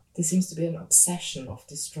 But there seems to be an obsession of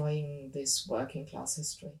destroying this working class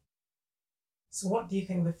history. So what do you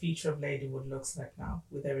think the future of Ladywood looks like now,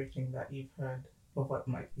 with everything that you've heard of what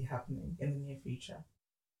might be happening in the near future?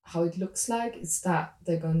 How it looks like is that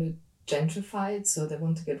they're going to gentrify it, so they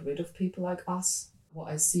want to get rid of people like us. What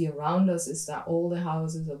I see around us is that all the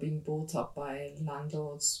houses are being bought up by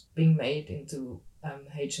landlords, being made into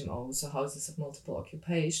HMOs, so houses of multiple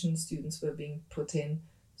occupation. Students were being put in,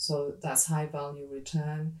 so that's high value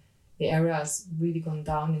return. The area has really gone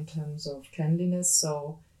down in terms of cleanliness,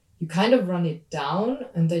 so you kind of run it down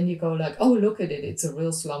and then you go like, oh, look at it, it's a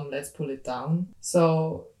real slum, let's pull it down.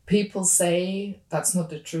 So people say that's not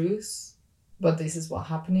the truth, but this is what's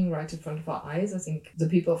happening right in front of our eyes. I think the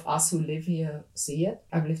people of us who live here see it.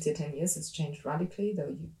 I've lived here 10 years. It's changed radically, though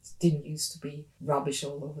it didn't used to be rubbish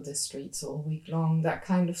all over the streets all week long, that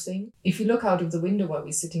kind of thing. If you look out of the window where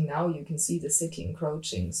we're sitting now, you can see the city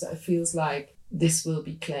encroaching. So it feels like this will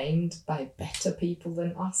be claimed by better people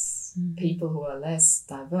than us, people who are less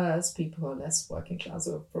diverse, people who are less working class,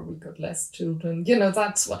 who have probably got less children. You know,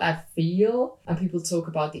 that's what I feel. And people talk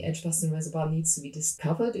about the Edgbaston Reservoir needs to be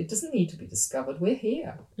discovered. It doesn't need to be discovered. We're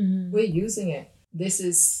here. We're using it. This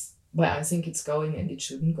is where I think it's going, and it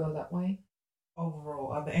shouldn't go that way.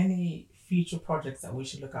 Overall, are there any future projects that we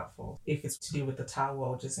should look out for, if it's to do with the tower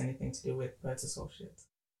or just anything to do with Birds Associates?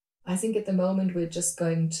 I think at the moment we're just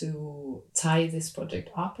going to tie this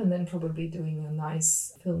project up and then probably doing a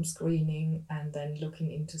nice film screening and then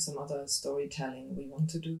looking into some other storytelling we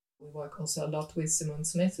want to do. We work also a lot with Simone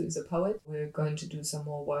Smith, who is a poet. We're going to do some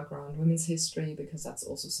more work around women's history, because that's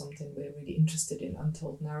also something we're really interested in,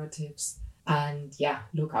 untold narratives. And yeah,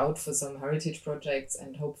 look out for some heritage projects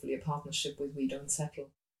and hopefully a partnership with We Don't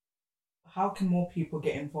Settle. How can more people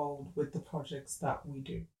get involved with the projects that we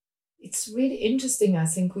do? It's really interesting. I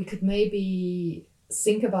think we could maybe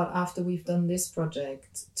think about, after we've done this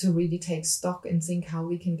project, to really take stock and think how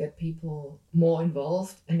we can get people more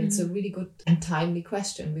involved. And it's a really good and timely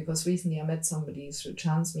question, because recently I met somebody through a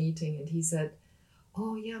chance meeting and he said,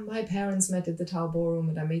 oh yeah, my parents met at the Tower Ballroom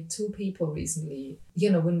and I met 2 people recently. You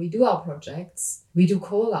know, when we do our projects, we do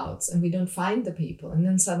call outs and we don't find the people, and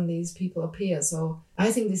then suddenly these people appear. So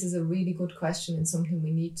I think this is a really good question and something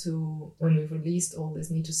we need to, when we've released all this,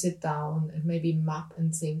 need to sit down and maybe map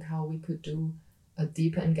and think how we could do a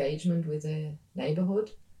deeper engagement with the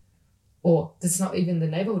neighborhood. Or it's not even the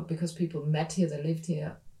neighborhood, because people met here, they lived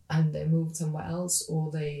here and they moved somewhere else,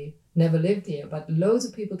 or they never lived here. But loads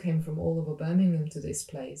of people came from all over Birmingham to this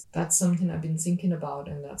place. That's something I've been thinking about,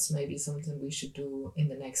 and that's maybe something we should do in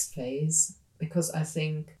the next phase, because I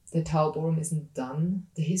think the Tower Ballroom isn't done.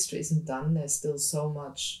 The history isn't done. There's still so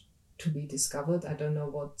much to be discovered. I don't know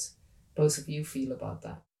what both of you feel about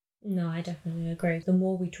that. No, I definitely agree. The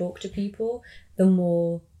more we talk to people, the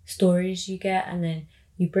more stories you get, and then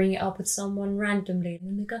you bring it up with someone randomly and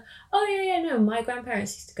then they go, oh yeah, no, my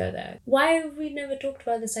grandparents used to go there. Why have we never talked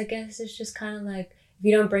about this? I guess it's just kind of like, if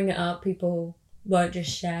you don't bring it up, people won't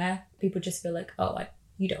just share. People just feel like, oh,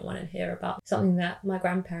 you don't want to hear about something that my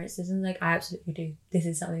grandparents did. And like, I absolutely do. This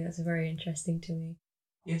is something that's very interesting to me.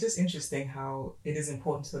 It's just interesting how it is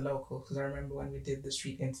important to the locals, because I remember when we did the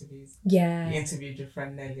street interviews. Yeah. We interviewed your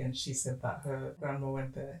friend Nelly and she said that her grandma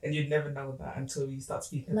went there, and you'd never know that until you start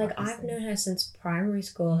speaking like, about I've known her since primary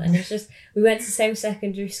school, and it's just, we went to the same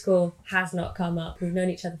secondary school, has not come up. We've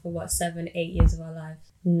known each other for 7-8 years of our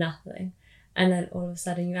lives. Nothing. And then all of a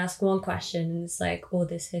sudden you ask one question and it's like all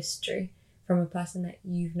this history from a person that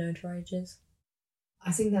you've known for ages.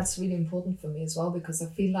 I think that's really important for me as well, because I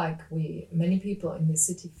feel like many people in the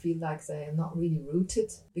city feel like they are not really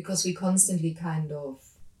rooted, because we constantly kind of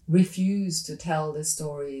refuse to tell the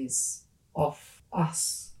stories of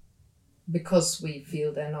us because we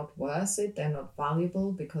feel they're not worth it, they're not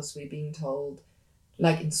valuable, because we're being told,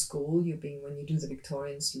 like in school, when you do the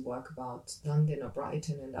Victorians, you work about London or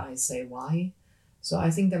Brighton, and I say why. So I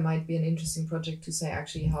think there might be an interesting project to say,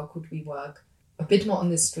 actually, how could we work a bit more on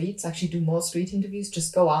the streets, actually do more street interviews,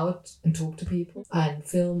 just go out and talk to people and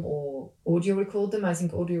film or audio record them. I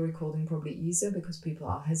think audio recording probably easier because people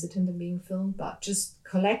are hesitant in being filmed, but just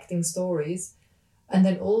collecting stories, and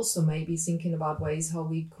then also maybe thinking about ways how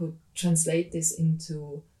we could translate this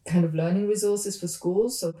into kind of learning resources for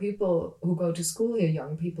schools. So people who go to school here,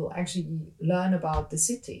 young people, actually learn about the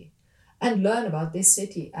city and learn about this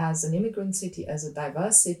city as an immigrant city, as a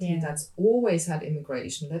diverse city that's always had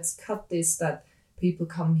immigration. Let's cut this, that people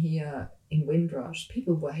come here in Windrush.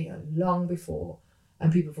 People were here long before,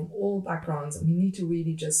 and people from all backgrounds. And we need to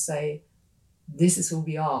really just say, this is who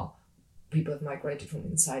we are. People have migrated from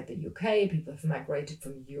inside the UK. People have migrated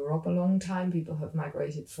from Europe a long time. People have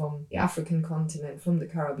migrated from the African continent, from the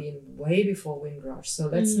Caribbean, way before Windrush. So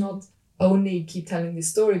let's not only keep telling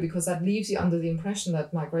this story, because that leaves you under the impression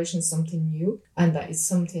that migration is something new and that it's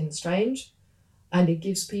something strange. And it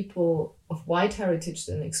gives people of white heritage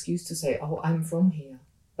an excuse to say, oh, I'm from here.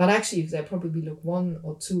 But actually, if they probably look 1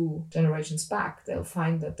 or 2 generations back, they'll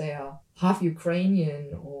find that they are half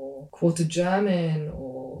Ukrainian or quarter German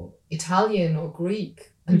or Italian or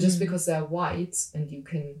Greek. And just because they're white and you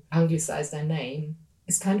can anglicize their name,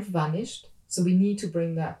 it's kind of vanished. So we need to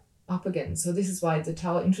bring that up again. So this is why the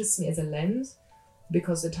tower interests me as a lens,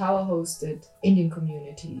 because the tower hosted Indian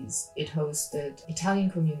communities, it hosted Italian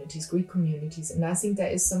communities, Greek communities, and I think there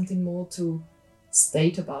is something more to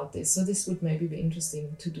state about this. So this would maybe be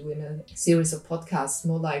interesting to do in a series of podcasts,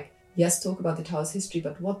 more like, yes, talk about the tower's history,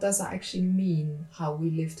 but what does that actually mean, how we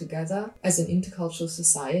live together as an intercultural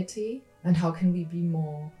society, and how can we be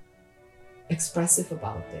more expressive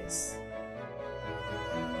about this?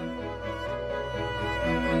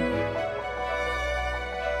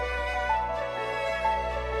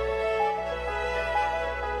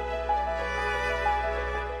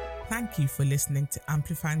 Thank you for listening to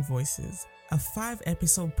Amplifying Voices, a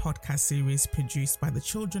 5-episode podcast series produced by the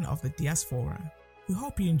children of the diaspora. We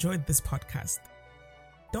hope you enjoyed this podcast.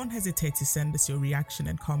 Don't hesitate to send us your reaction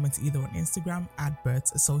and comments either on Instagram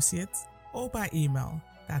 @BertsAssociates or by email.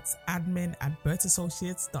 That's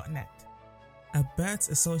admin@bertsassociates.net. A Berts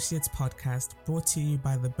Associates podcast brought to you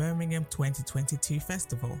by the Birmingham 2022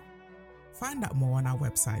 Festival. Find out more on our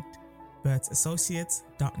website,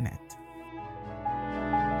 bertsassociates.net.